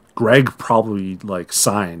show, Greg probably like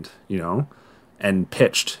signed, and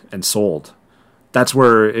pitched and sold. That's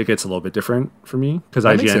where it gets a little bit different for me because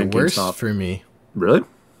IGN makes it and worse GameStop. for me. Really?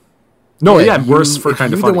 No, worse for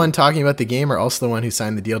Kind of Funny. You're the one talking about the game, or also the one who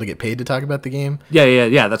signed the deal to get paid to talk about the game.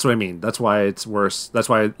 Yeah. That's what I mean. That's why it's worse. That's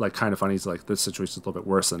why like Kind of Funny's like this situation's a little bit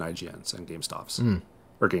worse than IGN's and GameStop's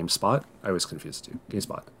or GameSpot. I always confuse the two.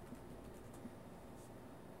 GameSpot.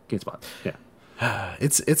 Yeah.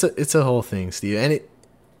 It's a whole thing, Steve, and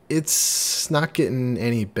it's not getting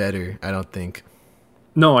any better. I don't think.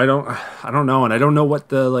 No, I don't know, and I don't know what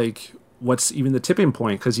the what's even the tipping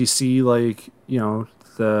point, because you see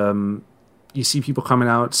you see people coming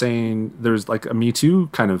out saying there's like a Me Too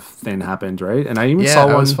kind of thing happened, right? And I even saw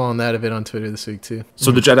one. I was following that a bit on Twitter this week too.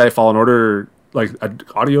 So the Jedi Fallen Order, like an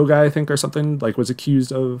audio guy, I think, or something, like was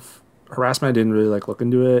accused of harassment. I didn't really look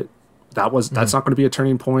into it. That's not going to be a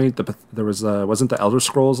turning point. There was wasn't the Elder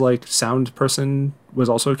Scrolls sound person was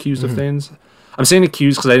also accused of things. I'm saying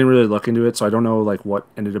accused because I didn't really look into it, so I don't know what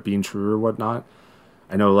ended up being true or whatnot.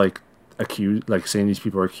 I know accused, saying these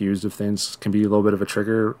people are accused of things can be a little bit of a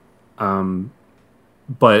trigger.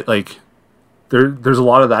 But there's a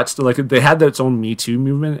lot of that still. They had its own Me Too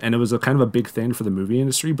movement, and it was a kind of a big thing for the movie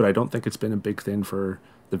industry, but I don't think it's been a big thing for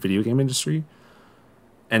the video game industry.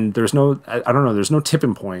 And there's no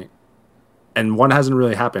tipping point, and one hasn't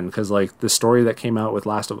really happened because the story that came out with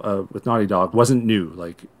with Naughty Dog wasn't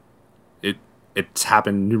new. It's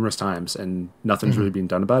happened numerous times, and nothing's really being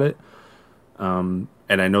done about it. And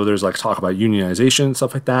I know there's talk about unionization and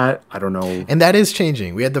stuff like that. I don't know. And that is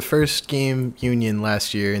changing. We had the first game union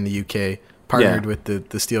last year in the UK, partnered with the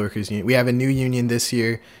Steelworkers Union. We have a new union this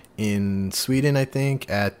year in Sweden, I think,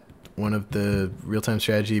 at one of the real-time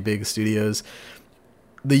strategy big studios.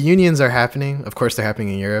 The unions are happening. Of course, they're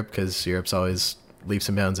happening in Europe because Europe's always leaps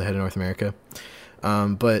and bounds ahead of North America.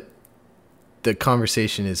 But the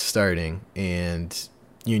conversation is starting, and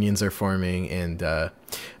unions are forming, and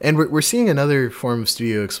we're seeing another form of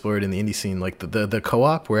studio explored in the indie scene, the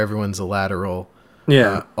co-op, where everyone's a lateral,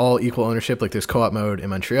 all equal ownership. There's co-op mode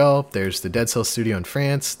in Montreal, there's the Dead Cells studio in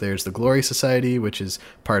France, there's the Glory Society, which is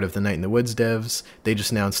part of the Night in the Woods devs. They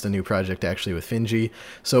just announced a new project actually with Finji.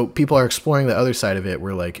 So people are exploring the other side of it,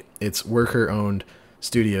 where it's worker-owned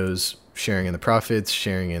studios sharing in the profits,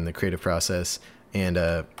 sharing in the creative process, and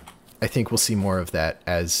I think we'll see more of that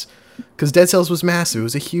because Dead Cells was massive. It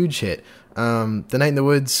was a huge hit. The Night in the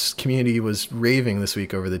Woods community was raving this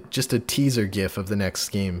week over just a teaser GIF of the next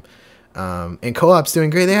game. And co-op's doing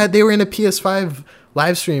great. They were in a PS5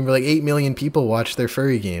 live stream where 8 million people watched their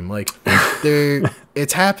furry game.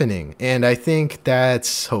 It's happening, and I think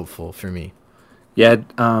that's hopeful for me. Yeah,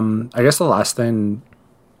 I guess the last thing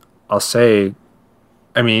I'll say,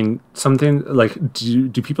 I mean, something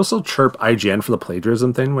do people still chirp IGN for the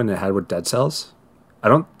plagiarism thing when it had with Dead Cells? I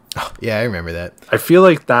don't. Oh, yeah, I remember that. I feel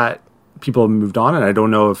like that people have moved on, and I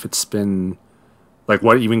don't know if it's been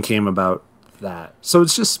what even came about that. So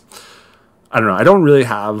it's just, I don't know. I don't really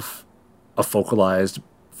have a focalized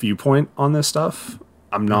viewpoint on this stuff.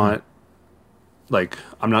 I'm not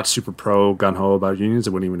I'm not super pro gung ho about unions. It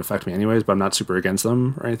wouldn't even affect me anyways, but I'm not super against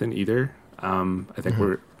them or anything either. I think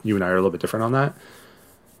you and I are a little bit different on that.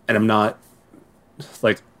 And I'm not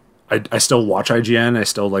I still watch IGN. I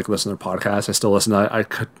still listen to their podcasts. I still listen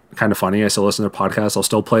to Kind of Funny. I still listen to their podcasts. I'll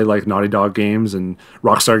still play Naughty Dog games and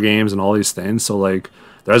Rockstar games and all these things. So there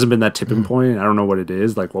hasn't been that tipping point. I don't know what it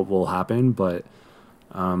is, what will happen, but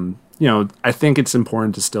I think it's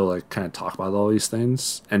important to still kind of talk about all these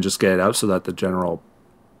things and just get it out so that the general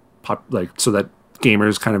so that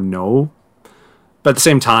gamers kind of know. But at the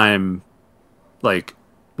same time, my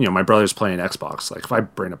brother's playing Xbox. If I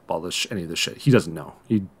bring up any of this shit, he doesn't know.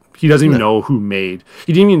 He doesn't even know who made.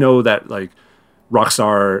 He didn't even know that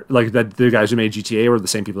Rockstar, that the guys who made GTA were the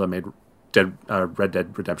same people that made Red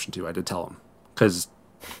Dead Redemption 2. I did tell him because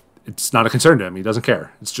it's not a concern to him. He doesn't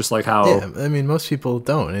care. It's just how. Yeah, I mean, most people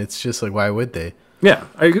don't. It's just why would they? Yeah,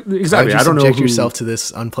 exactly. I don't know. Subject yourself to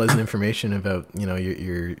this unpleasant information about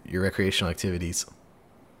your recreational activities.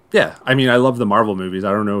 Yeah, I mean, I love the Marvel movies.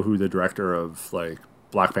 I don't know who the director of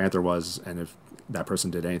Black Panther was, and if that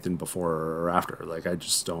person did anything before or after. I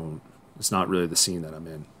just don't. It's not really the scene that I'm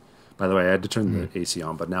in. By the way, I had to turn the AC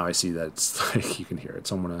on, but now I see that it's you can hear it.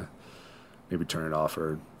 So I'm gonna maybe turn it off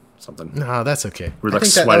or something. No, that's okay. We're I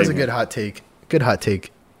think that was a good hot take. Good hot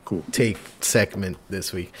take. Cool take segment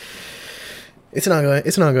this week. It's an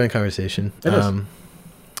ongoing conversation. It is.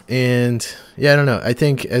 And yeah, I don't know. I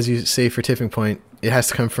think, as you say, for Tipping Point, it has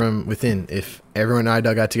to come from within. If everyone in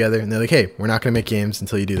IDOG got together and they're like, hey, we're not going to make games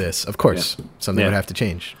until you do this, of course, something would have to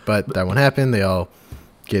change. But that won't happen. They all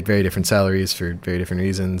get very different salaries for very different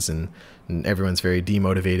reasons, and everyone's very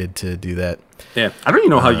demotivated to do that. Yeah. I don't even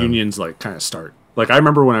know how unions like kind of start. Like, I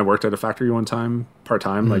remember when I worked at a factory one time,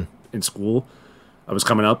 part-time, like in school, I was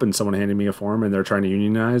coming up and someone handed me a form and they're trying to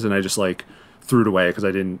unionize, and I just like threw it away because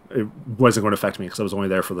it wasn't going to affect me because I was only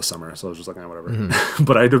there for the summer. So I was just like, whatever.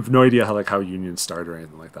 But I have no idea how unions start or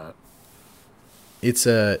anything like that. It's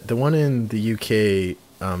the one in the UK.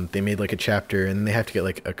 They made like a chapter, and they have to get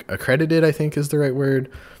like accredited, I think is the right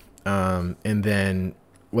word. And then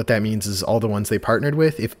what that means is all the ones they partnered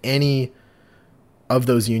with, if any of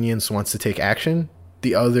those unions wants to take action,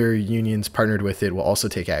 the other unions partnered with it will also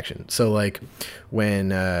take action. So like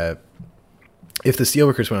when if the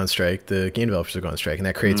steelworkers went on strike, the game developers are going on strike, and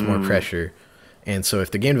that creates more pressure. And so if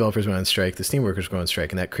the game developers went on strike, the steelworkers go on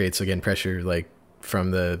strike, and that creates again pressure like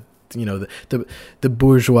from the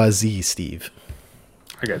bourgeoisie, Steve.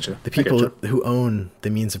 I got you. The people who own the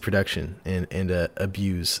means of production and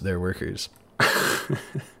abuse their workers. I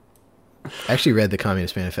actually read the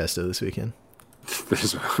Communist Manifesto this weekend.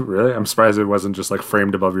 Really? I'm surprised it wasn't just like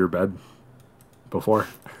framed above your bed before.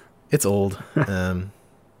 It's old.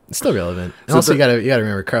 It's still relevant. And so also, you gotta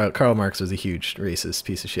remember, Karl Marx was a huge racist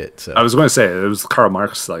piece of shit. So I was going to say it was Karl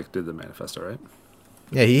Marx like did the manifesto, right?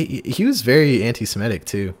 Yeah, he was very anti-Semitic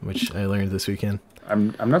too, which I learned this weekend.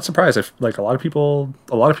 I'm not surprised. If like a lot of people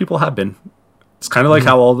have been. It's kind of like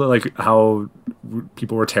how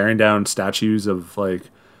people were tearing down statues of like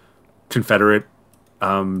Confederate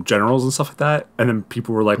generals and stuff like that, and then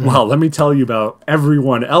people were like, "Well, let me tell you about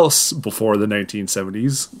everyone else before the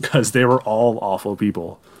 1970s because they were all awful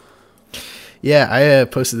people." Yeah, I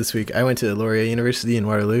posted this week. I went to Laurier University in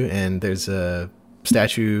Waterloo, and there's a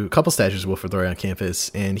couple statues of Wilfrid Laurier on campus,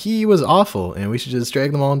 and he was awful, and we should just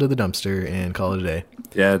drag them all into the dumpster and call it a day.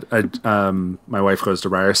 Yeah, my wife goes to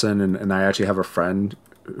Ryerson, and I actually have a friend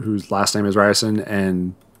whose last name is Ryerson,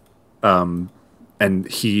 and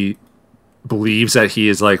he believes that he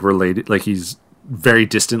is like related, like he's very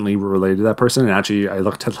distantly related to that person. And actually, I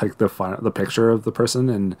looked at like the picture of the person,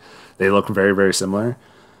 and they look very, very similar.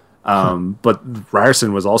 But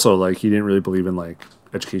Ryerson was also like, he didn't really believe in like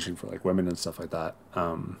education for like women and stuff like that.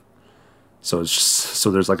 So it's just, so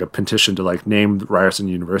there's like a petition to like name Ryerson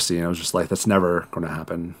University, and I was just like, that's never going to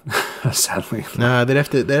happen. Sadly. Nah, they'd have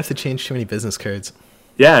to change too many business cards.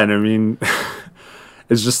 Yeah. And I mean,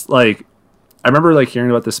 it's just like, I remember like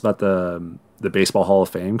hearing about the Baseball Hall of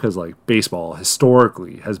Fame, because like baseball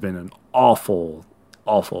historically has been an awful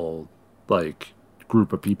like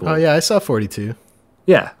group of people. Oh yeah, I saw 42.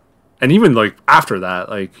 Yeah. And even like after that,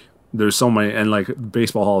 like there's so many, and like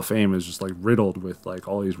Baseball Hall of Fame is just like riddled with like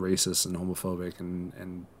all these racist and homophobic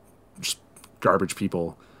and just garbage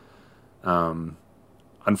people.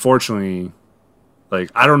 Unfortunately, like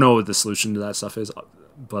I don't know what the solution to that stuff is,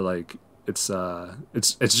 but like it's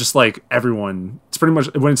just like everyone. It's pretty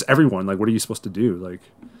much when it's everyone. Like, what are you supposed to do? Like,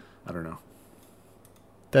 I don't know.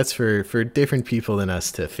 That's for different people than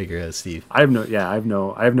us to figure out, Steve. I have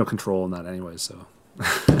no control in that anyway. So,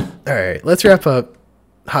 all right, let's wrap up.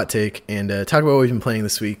 Hot take and talk about what we've been playing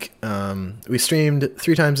this week. We streamed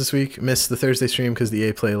 3 times this week. Missed the Thursday stream because the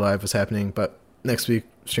EA Play Live was happening, but next week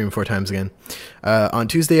stream 4 times again. On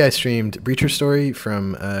Tuesday, I streamed Breacher Story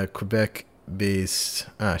from Quebec-based.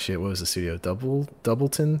 What was the studio?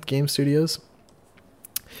 Doubleton Game Studios.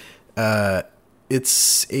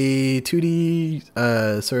 It's a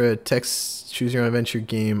 2D sort of text choose your own adventure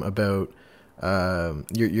game about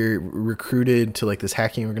you're recruited to like this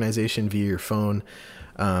hacking organization via your phone.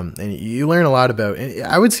 And you learn a lot about, and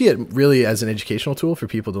I would see it really as an educational tool for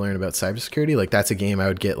people to learn about cybersecurity. Like that's a game I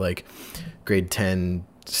would get like grade 10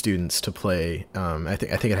 students to play. I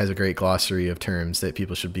think it has a great glossary of terms that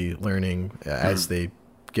people should be learning as they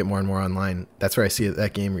get more and more online. That's where I see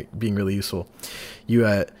that game being really useful.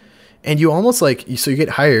 And you almost like, so you get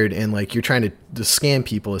hired and like you're trying to scam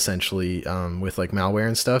people essentially with like malware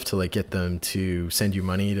and stuff to like get them to send you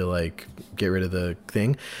money to like get rid of the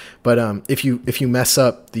thing. But if you mess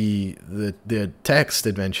up the text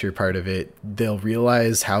adventure part of it, they'll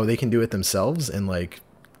realize how they can do it themselves and like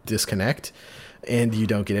disconnect, and you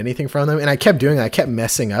don't get anything from them. And I kept doing that. I kept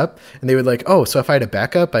messing up, and they would like, oh, so if I had a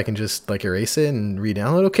backup, I can just like erase it and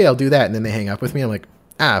re-download. Okay, I'll do that. And then they hang up with me. I'm like,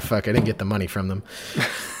 fuck, I didn't get the money from them.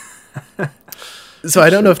 So I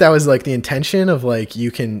don't know if that was like the intention of like, you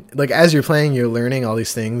can like, as you're playing, you're learning all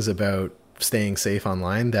these things about staying safe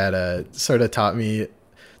online that sort of taught me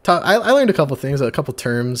I learned a couple things, a couple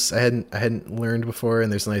terms I hadn't learned before,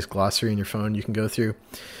 and there's a nice glossary in your phone you can go through.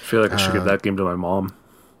 I feel like I should give that game to my mom.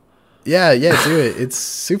 Yeah, do it. It's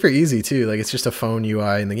super easy too. Like, it's just a phone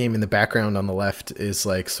UI, and the game in the background on the left is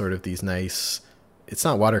like sort of these nice. It's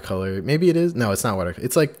not watercolor. Maybe it is. No, it's not watercolor.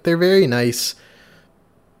 It's like they're very nice,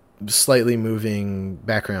 slightly moving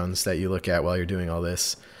backgrounds that you look at while you're doing all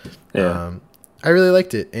this. Yeah. I really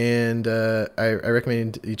liked it, and I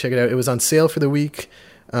recommend you check it out. It was on sale for the week.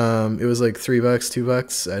 It was like $3,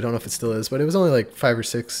 $2. I don't know if it still is, but it was only like 5 or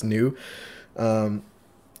 6 new.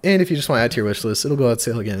 And if you just want to add to your wish list, it'll go on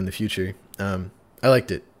sale again in the future. I liked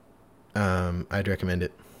it. I'd recommend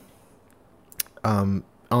it.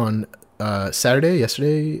 On Saturday,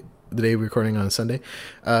 yesterday, the day we're recording on Sunday,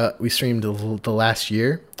 we streamed The Last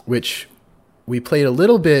Year, which we played a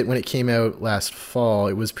little bit when it came out last fall.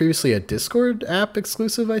 It was previously a Discord app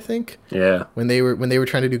exclusive, I think. Yeah. When they were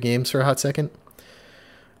trying to do games for a hot second.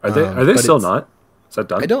 Are they still not? Is that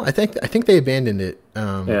done? I think they abandoned it.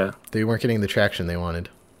 Yeah. They weren't getting the traction they wanted.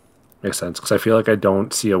 Makes sense, because I feel like I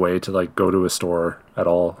don't see a way to like go to a store at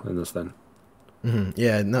all in this then. Mm-hmm.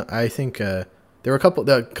 Yeah, no, I think there were a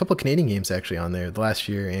couple Canadian games actually on there. The Last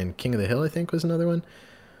Year and King of the Hill, I think, was another one,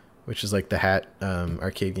 which is like the hat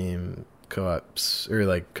arcade game co-ops or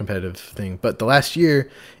like competitive thing. But The Last Year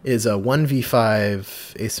is a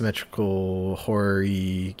 1v5 asymmetrical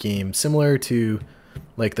horror-y game similar to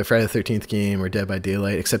like the Friday the 13th game or Dead by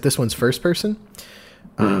Daylight, except this one's first person.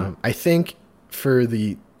 I think for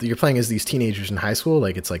you're playing as these teenagers in high school,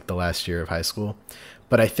 like it's like the last year of high school.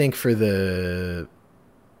 But I think for they're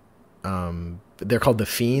called the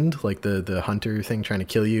Fiend, like the hunter thing trying to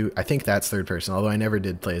kill you. I think that's third person, although I never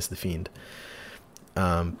did play as the Fiend.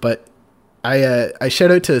 But I shout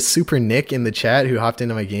out to Super Nick in the chat who hopped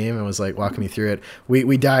into my game and was like walking me through it.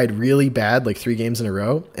 We died really bad, like 3 games in a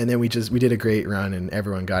row, and then we did a great run and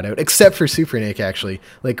everyone got out except for Super Nick. Actually,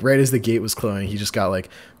 like right as the gate was closing, he just got like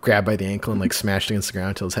grabbed by the ankle and like smashed against the ground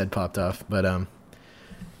until his head popped off. But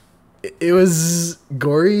it was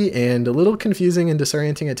gory and a little confusing and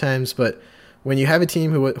disorienting at times. But when you have a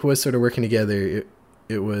team who was sort of working together,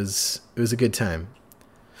 it was a good time.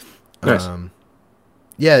 Nice.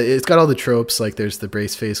 Yeah, it's got all the tropes. Like there's the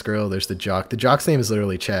brace face girl. There's the jock. The jock's name is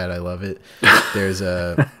literally Chad. I love it. There's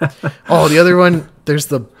the other one. There's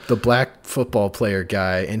the black football player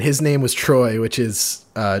guy, and his name was Troy, which is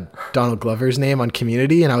Donald Glover's name on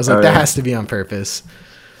Community. And I was like, that has to be on purpose.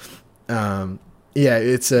 Yeah,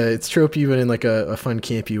 it's tropey, but in like a fun,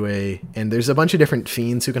 campy way. And there's a bunch of different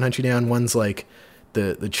fiends who can hunt you down. One's like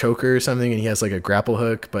the choker or something, and he has like a grapple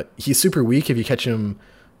hook, but he's super weak if you catch him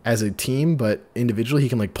as a team, but individually he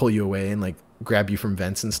can like pull you away and like grab you from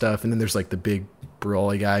vents and stuff. And then there's like the big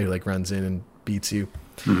brawly guy who like runs in and beats you.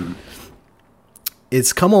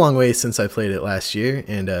 It's come a long way since I played it last year,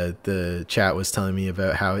 and the chat was telling me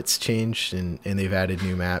about how it's changed and they've added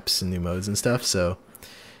new maps and new modes and stuff. So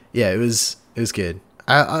yeah, it was good.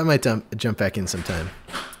 I might jump back in sometime.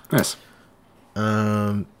 Nice.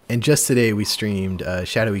 And just today we streamed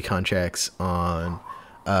Shadowy Contracts on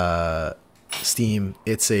Steam.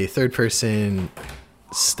 It's a third-person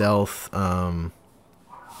stealth.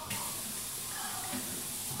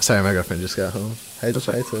 Sorry, my girlfriend just got home. Hi,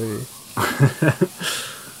 Tori.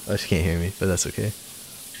 Oh, she can't hear me, but that's okay.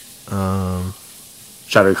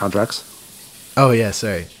 Shadowy Contracts. Oh yeah,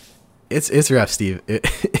 sorry. It's rough, Steve.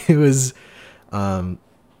 It was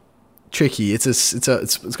tricky.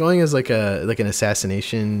 It's going as like an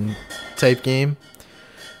assassination type game,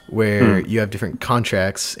 where you have different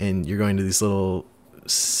contracts and you're going to these little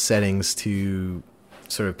settings to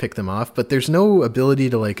sort of pick them off, but there's no ability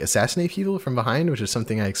to like assassinate people from behind, which is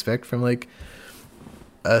something I expect from like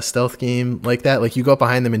a stealth game like that. Like you go up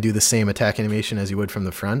behind them and do the same attack animation as you would from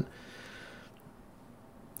the front.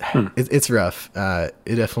 It's rough.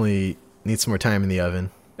 It definitely needs some more time in the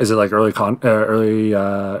oven. Is it like early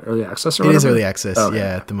access or whatever? It is early access. Oh, okay.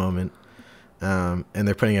 Yeah, at the moment. And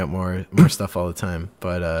they're putting out more stuff all the time.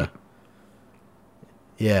 But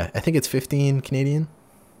yeah, I think it's 15 Canadian.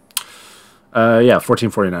 Yeah,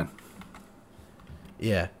 $14.49.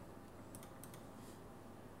 Yeah.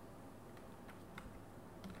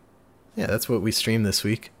 Yeah, that's what we streamed this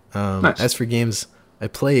week. Nice. As for games I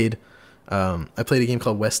played a game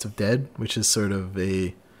called West of Dead, which is sort of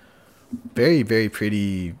a very, very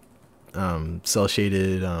pretty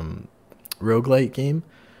cel-shaded roguelite game.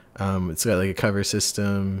 It's got like a cover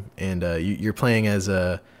system, and you're playing as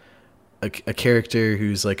a character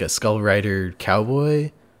who's like a Skull Rider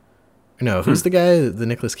cowboy. No, who's the guy? The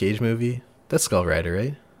Nicolas Cage movie? That's Skull Rider,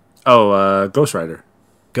 right? Oh, Ghost Rider.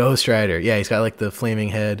 Ghost Rider. Yeah, he's got like the flaming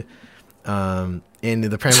head. And And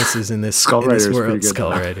the premises in this Skull Rider is pretty world, good, Skull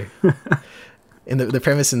though. Rider. And the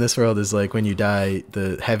premise in this world is like when you die,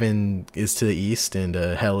 the heaven is to the east and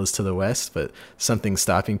hell is to the west, but something's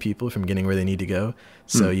stopping people from getting where they need to go.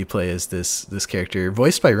 So you play as this character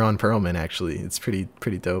voiced by Ron Perlman. Actually, it's pretty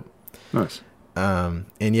dope. Nice. And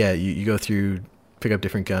yeah, you go through, pick up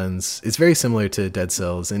different guns. It's very similar to Dead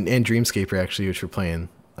Cells and Dreamscaper actually, which we're playing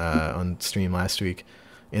on stream last week.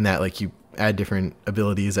 In that, like, you add different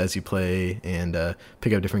abilities as you play and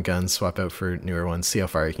pick up different guns, swap out for newer ones, see how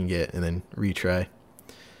far you can get, and then retry.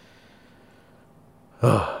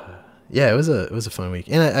 Oh, yeah, it was a fun week,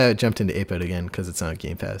 and I jumped into Ape Out again because it's on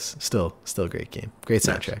Game Pass. Still a great game, great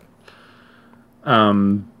soundtrack.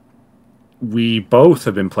 Nice. We both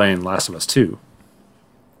have been playing Last of Us 2.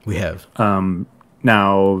 We have.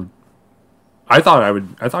 Now, I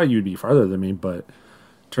thought you'd be farther than me, but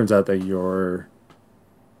turns out that you're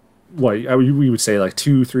we would say like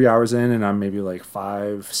 2-3 hours in, and I'm maybe like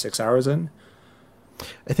 5-6 hours in.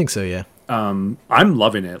 I think so, yeah. I'm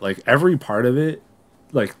loving it. Like every part of it.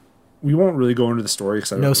 Like we won't really go into the story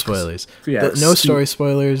because no spoilers. Yeah, no story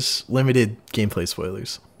spoilers. Limited gameplay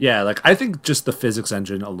spoilers. Yeah, like I think just the physics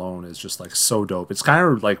engine alone is just like so dope. It's kind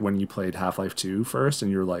of like when you played Half-Life 2 first, and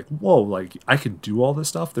you're like, whoa, like I can do all this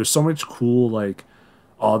stuff. There's so much cool like,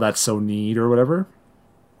 oh, that's so neat or whatever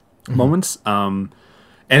moments.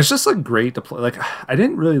 And it's just like great to play. Like I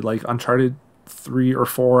didn't really like Uncharted 3 or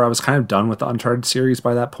 4. I was kind of done with the Uncharted series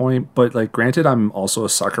by that point. But like, granted, I'm also a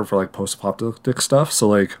sucker for like post-apocalyptic stuff. So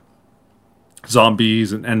like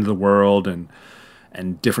zombies and end of the world and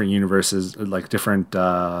different universes, like different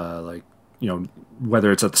like, you know, whether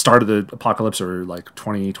it's at the start of the apocalypse or like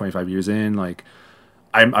 20-25 years in, like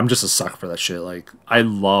I'm just a sucker for that shit. Like I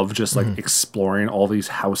love just like exploring all these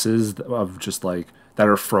houses of just like that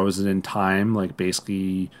are frozen in time, like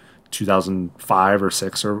basically 2005 or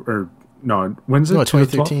 6 or no, when's it? No,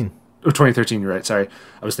 2013. Oh, 2013, you're right. Sorry.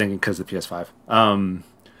 I was thinking because of the PS5.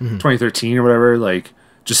 2013 or whatever, like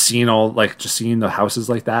just seeing the houses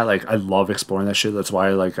like that. Like I love exploring that shit. That's why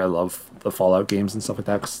like I love the Fallout games and stuff like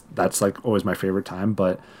that, 'cause that's like always my favorite time.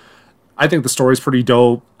 But I think the story's pretty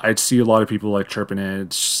dope. I'd see a lot of people like chirping it.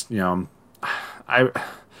 It's just, you know, I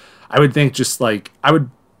would think just like I would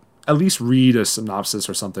at least read a synopsis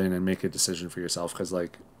or something and make a decision for yourself, because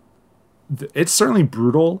like it's certainly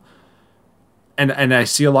brutal, and I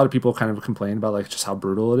see a lot of people kind of complain about like just how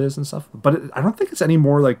brutal it is and stuff, but I don't think it's any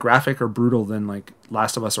more like graphic or brutal than like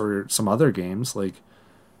Last of Us or some other games. Like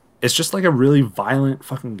it's just like a really violent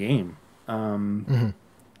fucking game.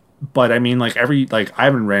 But I mean, like I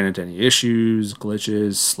haven't ran into any issues,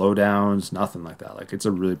 glitches, slowdowns, nothing like that. Like it's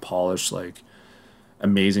a really polished, like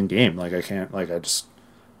amazing game. Like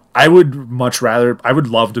I would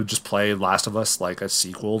love to just play Last of Us like a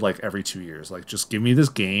sequel like every 2 years. Like just give me this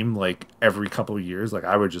game like every couple of years. Like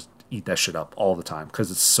I would just eat that shit up all the time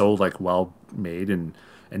because it's so like well made and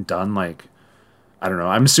done. Like I don't know.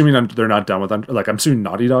 I'm assuming they're not done with I'm assuming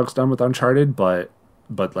Naughty Dog's done with Uncharted, but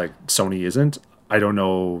like Sony isn't. I don't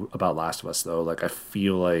know about Last of Us though. Like I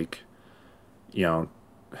feel like Naughty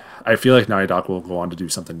Dog will go on to do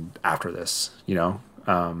something after this. You know,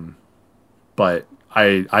 but.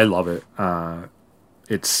 I love it. I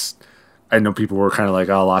know people were kind of like,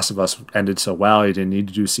 oh, Last of Us ended so well, you didn't need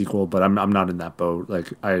to do a sequel, but I'm not in that boat.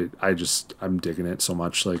 Like I'm digging it so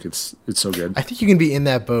much. Like it's so good. I think you can be in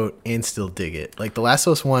that boat and still dig it. Like The Last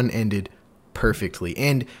of Us 1 ended perfectly,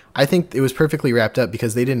 and I think it was perfectly wrapped up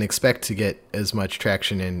because they didn't expect to get as much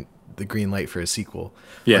traction and the green light for a sequel.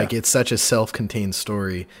 Yeah. Like it's such a self-contained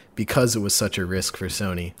story because it was such a risk for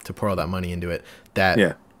Sony to pour all that money into it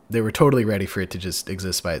that they were totally ready for it to just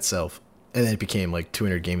exist by itself. And then it became like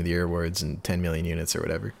 200 Game of the Year awards and 10 million units or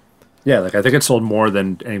whatever. Yeah, like I think it sold more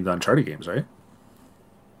than any of the Uncharted games, right?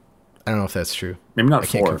 I don't know if that's true. Maybe not. I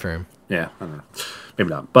can't confirm. Yeah, I don't know. Maybe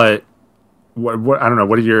not. But what I don't know.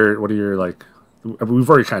 What are your like? We've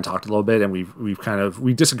already kind of talked a little bit, and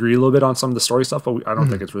we disagree a little bit on some of the story stuff, but I don't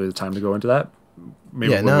think it's really the time to go into that.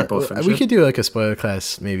 Maybe when we both finish we could do like a spoiler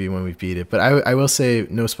class maybe when we beat it. But I will say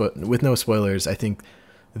with no spoilers. I think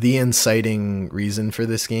the inciting reason for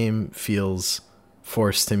this game feels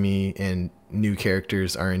forced to me, and new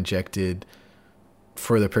characters are injected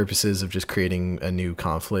for the purposes of just creating a new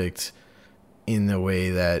conflict in a way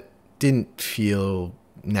that didn't feel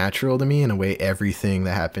natural to me. In a way, everything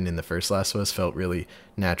that happened in the first Last of Us felt really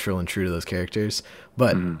natural and true to those characters.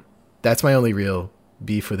 But that's my only real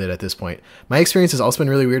beef with it at this point. My experience has also been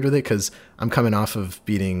really weird with it because I'm coming off of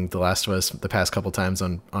beating The Last of Us the past couple times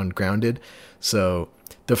on Grounded. So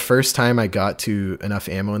the first time I got to enough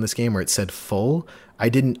ammo in this game where it said full, I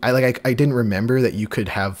didn't remember that you could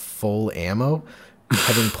have full ammo.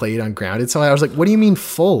 having played on Grounded so I was like, what do you mean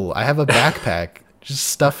full? I have a backpack. Just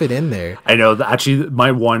stuff it in there. I know. Actually,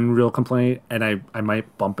 my one real complaint, and I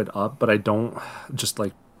might bump it up, but I don't just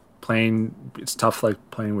like playing. It's tough, like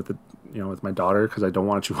playing with with my daughter, because I don't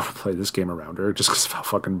want to play this game around her just because of how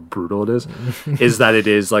fucking brutal it is. Is that it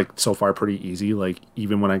is like so far pretty easy. Like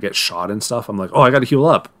even when I get shot and stuff, I'm like, oh, I got to heal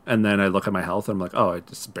up, and then I look at my health and I'm like, oh,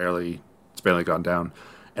 it's barely gone down.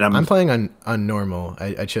 And I'm playing on normal.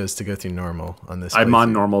 I chose to go through normal on this. I'm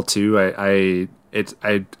on normal too. I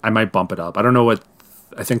might bump it up. I don't know what.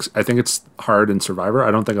 I think it's hard in Survivor.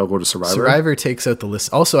 I don't think I'll go to Survivor. Survivor takes out the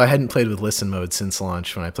list. Also, I hadn't played with listen mode since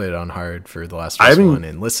launch when I played it on hard for the last one,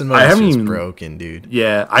 and listen mode is just broken, dude.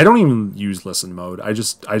 Yeah, I don't even use listen mode. I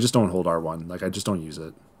just don't hold R1. Like I just don't use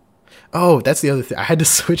it. Oh, that's the other thing. I had to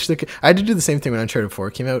switch I had to do the same thing when Uncharted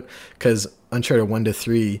 4 came out, because Uncharted 1 to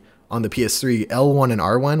 3 on the PS3, L1 and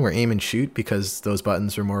R1 were aim and shoot because those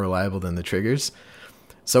buttons were more reliable than the triggers.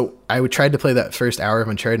 So I would try to play that first hour of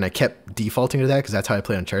Uncharted, and I kept defaulting to that because that's how I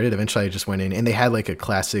play Uncharted. Eventually, I just went in, and they had like a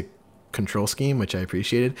classic control scheme, which I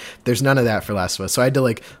appreciated. There's none of that for Last of Us, so I had to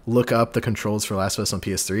like look up the controls for Last of Us on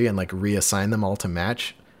PS3 and like reassign them all to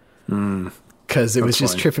match. Because it was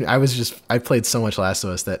just tripping. I played so much Last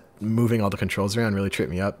of Us that moving all the controls around really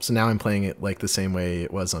tripped me up. So now I'm playing it like the same way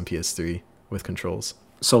it was on PS3 with controls.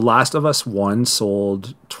 So Last of Us 1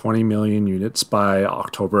 sold 20 million units by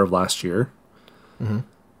October of last year.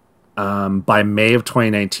 Mm-hmm. By May of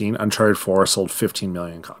 2019, Uncharted 4 sold 15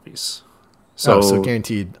 million copies. So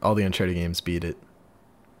guaranteed all the Uncharted games beat it.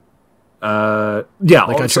 Yeah.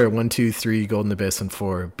 Like Uncharted 1, 2, 3, Golden Abyss, and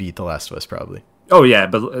 4 beat The Last of Us probably. Oh, yeah,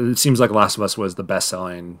 but it seems like Last of Us was the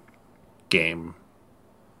best-selling game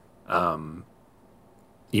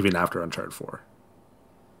even after Uncharted 4.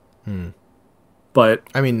 But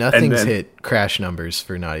I mean, nothing's hit Crash numbers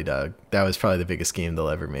for Naughty Dog. That was probably the biggest game they'll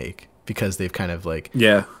ever make, because they've kind of like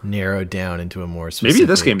narrowed down into a more specific, maybe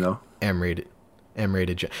this game though, M-rated.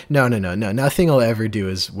 No. Nothing will ever do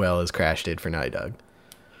as well as Crash did for Naughty Dog.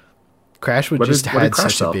 Crash had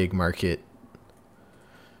such a big market.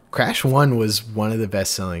 Crash 1 was one of the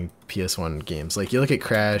best-selling PS1 games. Like, you look at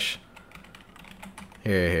Crash.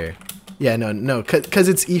 Here. Yeah, no, because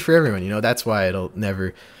it's E for everyone. That's why it'll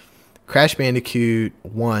never. Crash Bandicoot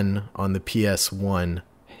 1 on the PS1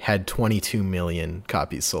 had 22 million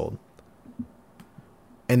copies sold.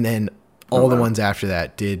 And then all the ones after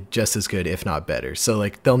that did just as good, if not better. So,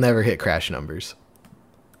 like, they'll never hit Crash numbers.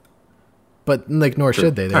 But, like, nor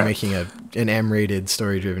should they. They're making an M-rated,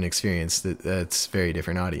 story-driven experience that's very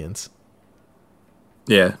different audience.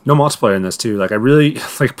 Yeah, no multiplayer in this, too. Like, I really,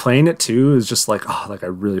 like, playing it, too, is just like, I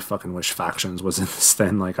really fucking wish Factions was in this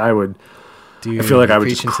thing. Like, I feel like I would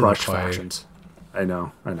just crush Factions. I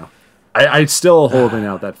know. I still holding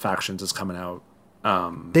out that Factions is coming out.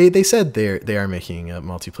 They said they are making a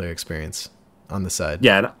multiplayer experience on the side.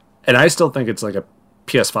 Yeah, and I still think it's like a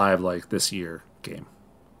PS5 like this year game.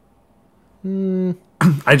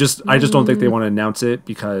 I just don't think they want to announce it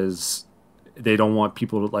because they don't want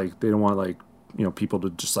people to people to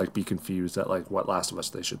just like be confused at like what Last of Us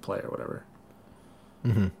they should play or whatever.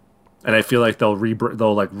 Mm-hmm. And I feel like they'll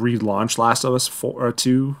relaunch Last of Us 4 or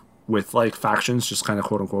 2 with like Factions just kind of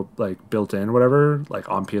quote unquote like built in or whatever, like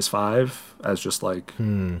on PS5 as just like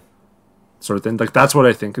sort of thing. Like that's what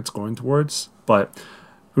I think it's going towards, but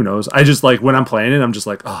who knows? I just like when I'm playing it, I'm just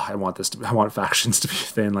like, I want Factions to be a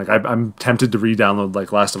thing. Like I'm tempted to re-download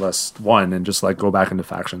like Last of Us 1 and just like go back into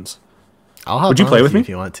Factions. Would you play with me if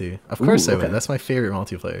you want to? Of course I would. That's my favorite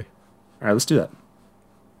multiplayer. All right, let's do that.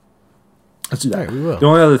 All right, we will. The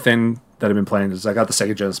only other thing that I've been playing is I got the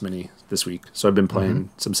Sega Genesis Mini this week, so I've been playing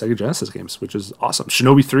some Sega Genesis games, which is awesome.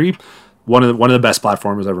 Shinobi 3, one of the best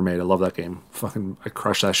platformers ever made. I love that game. I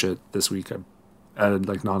crushed that shit this week. I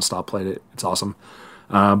like nonstop played it. It's awesome.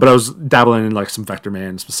 But I was dabbling in like some Vector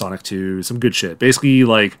Man, some Sonic 2, some good shit. Basically,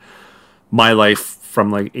 like my life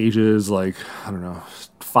from like ages like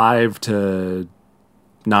 5 to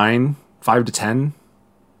 9, 5 to 10.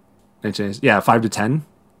 Yeah, 5 to 10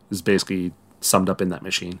 is basically summed up in that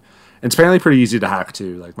machine. And it's apparently pretty easy to hack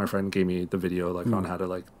too. Like my friend gave me the video like on how to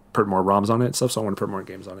like put more ROMs on it and stuff. So I want to put more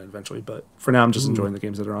games on it eventually. But for now, I'm just enjoying the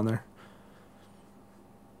games that are on there.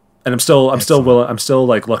 And I'm still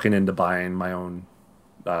like looking into buying my own,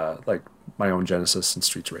 my own Genesis and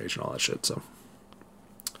Streets of Rage and all that shit. So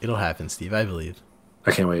it'll happen, Steve. I believe.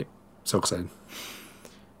 I can't wait. So excited.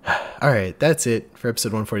 All right, that's it for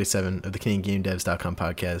episode 147 of the CanadianGameDevs.com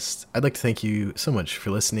podcast. I'd like to thank you so much for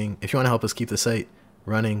listening. If you want to help us keep the site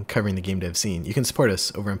running, covering the game dev scene, you can support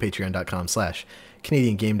us over on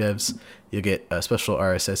patreon.com/CanadianGameDevs. You'll get a special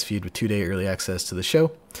RSS feed with 2-day early access to the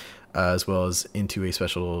show. as well as into a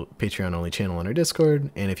special Patreon-only channel on our Discord.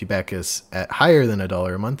 And if you back us at higher than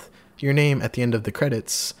 $1 a month, your name at the end of the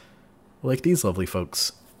credits, like these lovely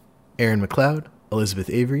folks: Aaron McLeod, Elizabeth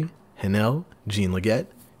Avery, Hanel, Jean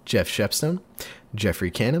Leggett, Jeff Shepstone, Jeffrey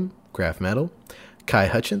Canham, Graph Metal, Kai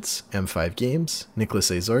Hutchins, M5 Games, Nicholas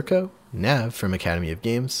A. Zorko, Nav from Academy of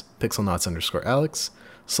Games, PixelNauts_Alex,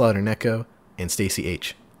 Slaughter Neko, and Stacy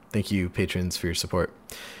H. Thank you, patrons, for your support.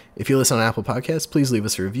 If you listen on Apple Podcasts, please leave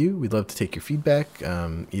us a review. We'd love to take your feedback,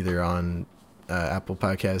 either on Apple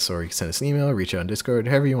Podcasts, or you can send us an email, reach out on Discord,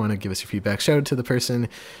 however you want to give us your feedback. Shout out to the person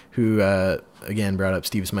who, again, brought up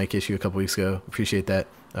Steve's mic issue a couple weeks ago. Appreciate that.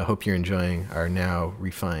 I hope you're enjoying our now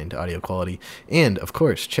refined audio quality. And, of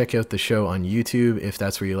course, check out the show on YouTube if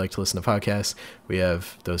that's where you like to listen to podcasts. We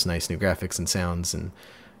have those nice new graphics and sounds, and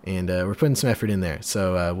we're putting some effort in there.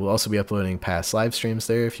 So we'll also be uploading past live streams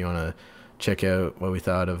there if you want to check out what we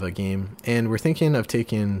thought of a game. And we're thinking of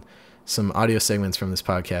taking some audio segments from this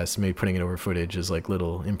podcast, maybe putting it over footage as like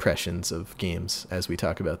little impressions of games as we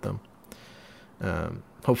talk about them.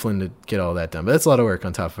 Hopefully to get all that done. But that's a lot of work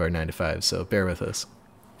on top of our 9 to 5, so bear with us.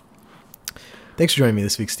 Thanks for joining me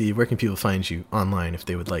this week, Steve. Where can people find you online if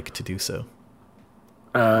they would like to do so?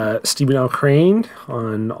 Stephen L. Crane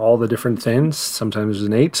on all the different things. Sometimes there's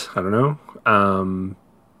an 8. I don't know.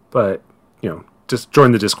 But, just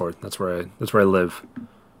join the Discord. That's where I live.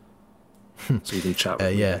 So you can chat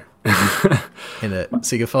with me. Yeah. And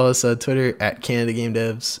so you can follow us on Twitter at Canada Game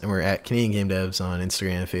Devs, and we're at Canadian Game Devs on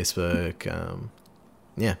Instagram, Facebook,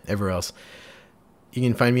 everywhere else. You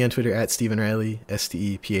can find me on Twitter at Stephen Riley,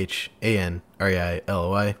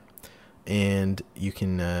 StephanReilly, and you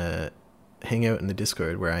can hang out in the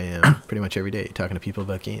Discord where I am pretty much every day talking to people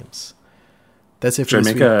about games. That's it for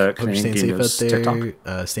this week. Hope you're staying safe out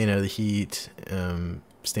there, staying out of the heat,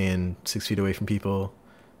 staying 6 feet away from people,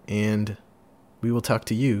 and we will talk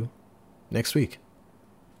to you next week.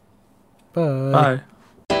 Bye. Bye.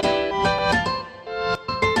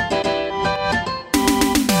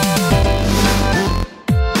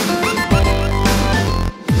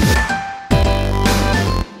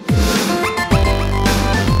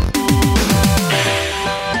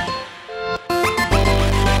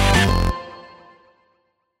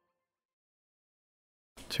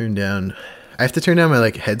 I have to turn down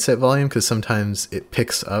my headset volume because sometimes it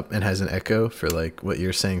picks up and has an echo for what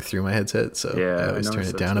you're saying through my headset, so I always turn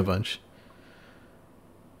it down a bunch.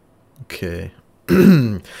 Okay.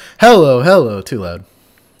 Hello, too loud.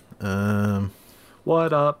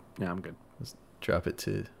 What up? Yeah, I'm good. Let's drop it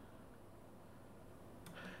to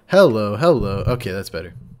hello. Okay, that's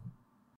better.